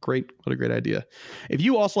 Laura. What a great idea. If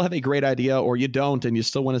you also have a great idea, or you don't, and you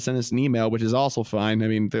still want to send us an email, which is also fine. I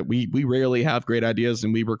mean, that we rarely have great ideas,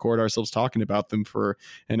 and we record ourselves talking about them for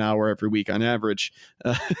an hour every week on average.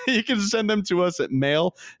 You can send them to us at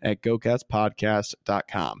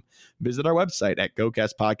mail@gocastpodcast.com. Visit our website at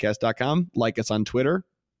gocastpodcast.com. Like us on Twitter.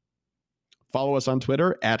 Follow us on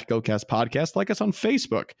Twitter at GoCast Podcast. Like us on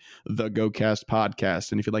Facebook, The GoCast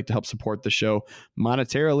Podcast. And if you'd like to help support the show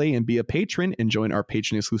monetarily and be a patron and join our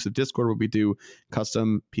patron exclusive Discord where we do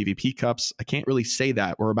custom PvP cups. I can't really say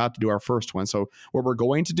that. We're about to do our first one. So where we're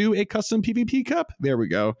going to do a custom PvP cup. There we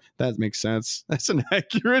go. That makes sense. That's an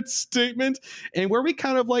accurate statement. And where we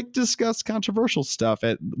kind of discuss controversial stuff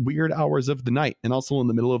at weird hours of the night and also in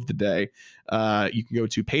the middle of the day. You can go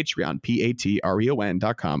to Patreon,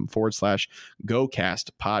 patreon.com/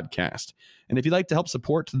 GoCast Podcast. And if you'd like to help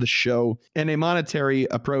support the show and a monetary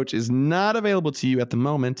approach is not available to you at the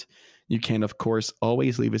moment, you can, of course,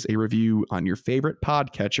 always leave us a review on your favorite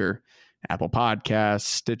podcatcher, Apple Podcasts,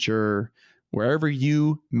 Stitcher, wherever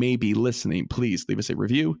you may be listening. Please leave us a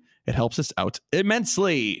review. It helps us out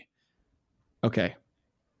immensely. Okay,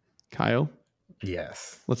 Kyle.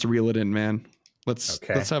 Yes. Let's reel it in, man. Let's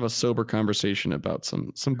have a sober conversation about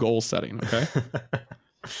some goal setting. Okay.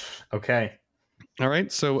 Okay. All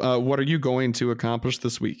right. So, what are you going to accomplish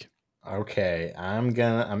this week? Okay,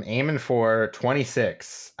 I'm aiming for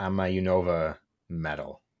 26 on my Unova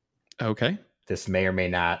medal. Okay. This may or may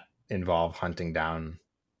not involve hunting down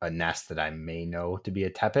a nest that I may know to be a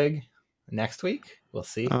tepig next week. We'll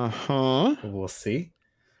see. We'll see.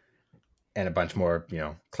 And a bunch more,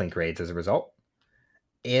 clink raids as a result.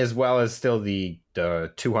 As well as still the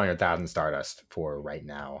 200,000 Stardust for right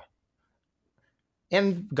now.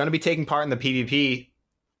 And going to be taking part in the PvP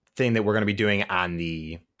thing that we're going to be doing on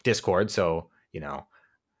the Discord. So,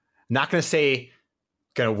 not going to say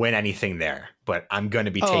going to win anything there, but I'm going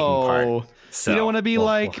to be taking part. So you don't want to be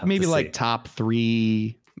maybe like top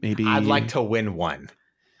 3, maybe. I'd like to win 1.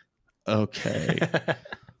 Okay.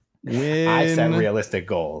 I set realistic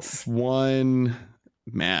goals. 1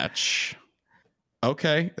 match.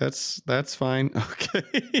 Okay, that's fine.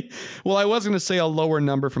 Okay. Well, I was going to say a lower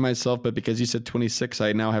number for myself, but because you said 26,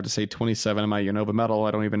 I now have to say 27 on my Unova medal.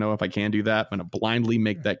 I don't even know if I can do that. I'm going to blindly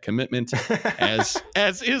make that commitment as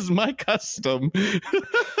is my custom.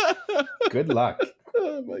 Good luck.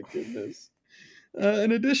 Oh, my goodness.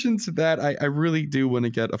 In addition to that, I really do want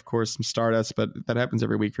to get, of course, some Stardust, but that happens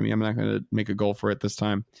every week for me. I'm not going to make a goal for it this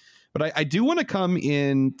time. But I do want to come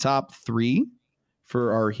in top 3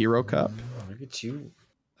 for our Hero Cup. Oh, look at you.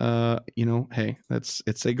 Hey,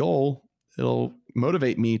 it's a goal. It'll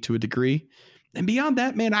motivate me to a degree. And beyond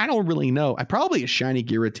that, man, I don't really know. I probably a shiny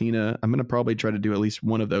Giratina. I'm going to probably try to do at least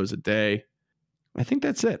one of those a day. I think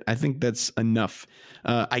that's it. I think that's enough.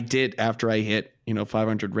 I did, after I hit,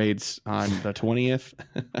 500 raids on the 20th,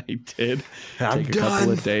 I did take a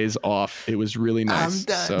couple of days off. It was really nice. I'm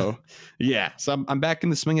done. So, yeah. So I'm back in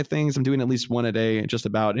the swing of things. I'm doing at least one a day, just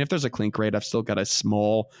about. And if there's a clink raid, I've still got a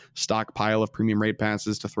small stockpile of premium raid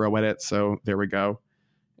passes to throw at it. So there we go.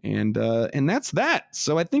 And that's that.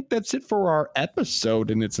 So I think that's it for our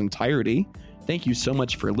episode in its entirety. Thank you so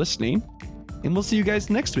much for listening. And we'll see you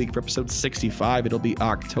guys next week for episode 65. It'll be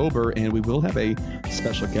October, and we will have a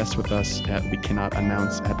special guest with us that we cannot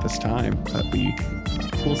announce at this time. But we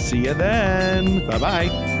will see you then. Bye-bye.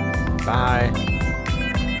 Bye.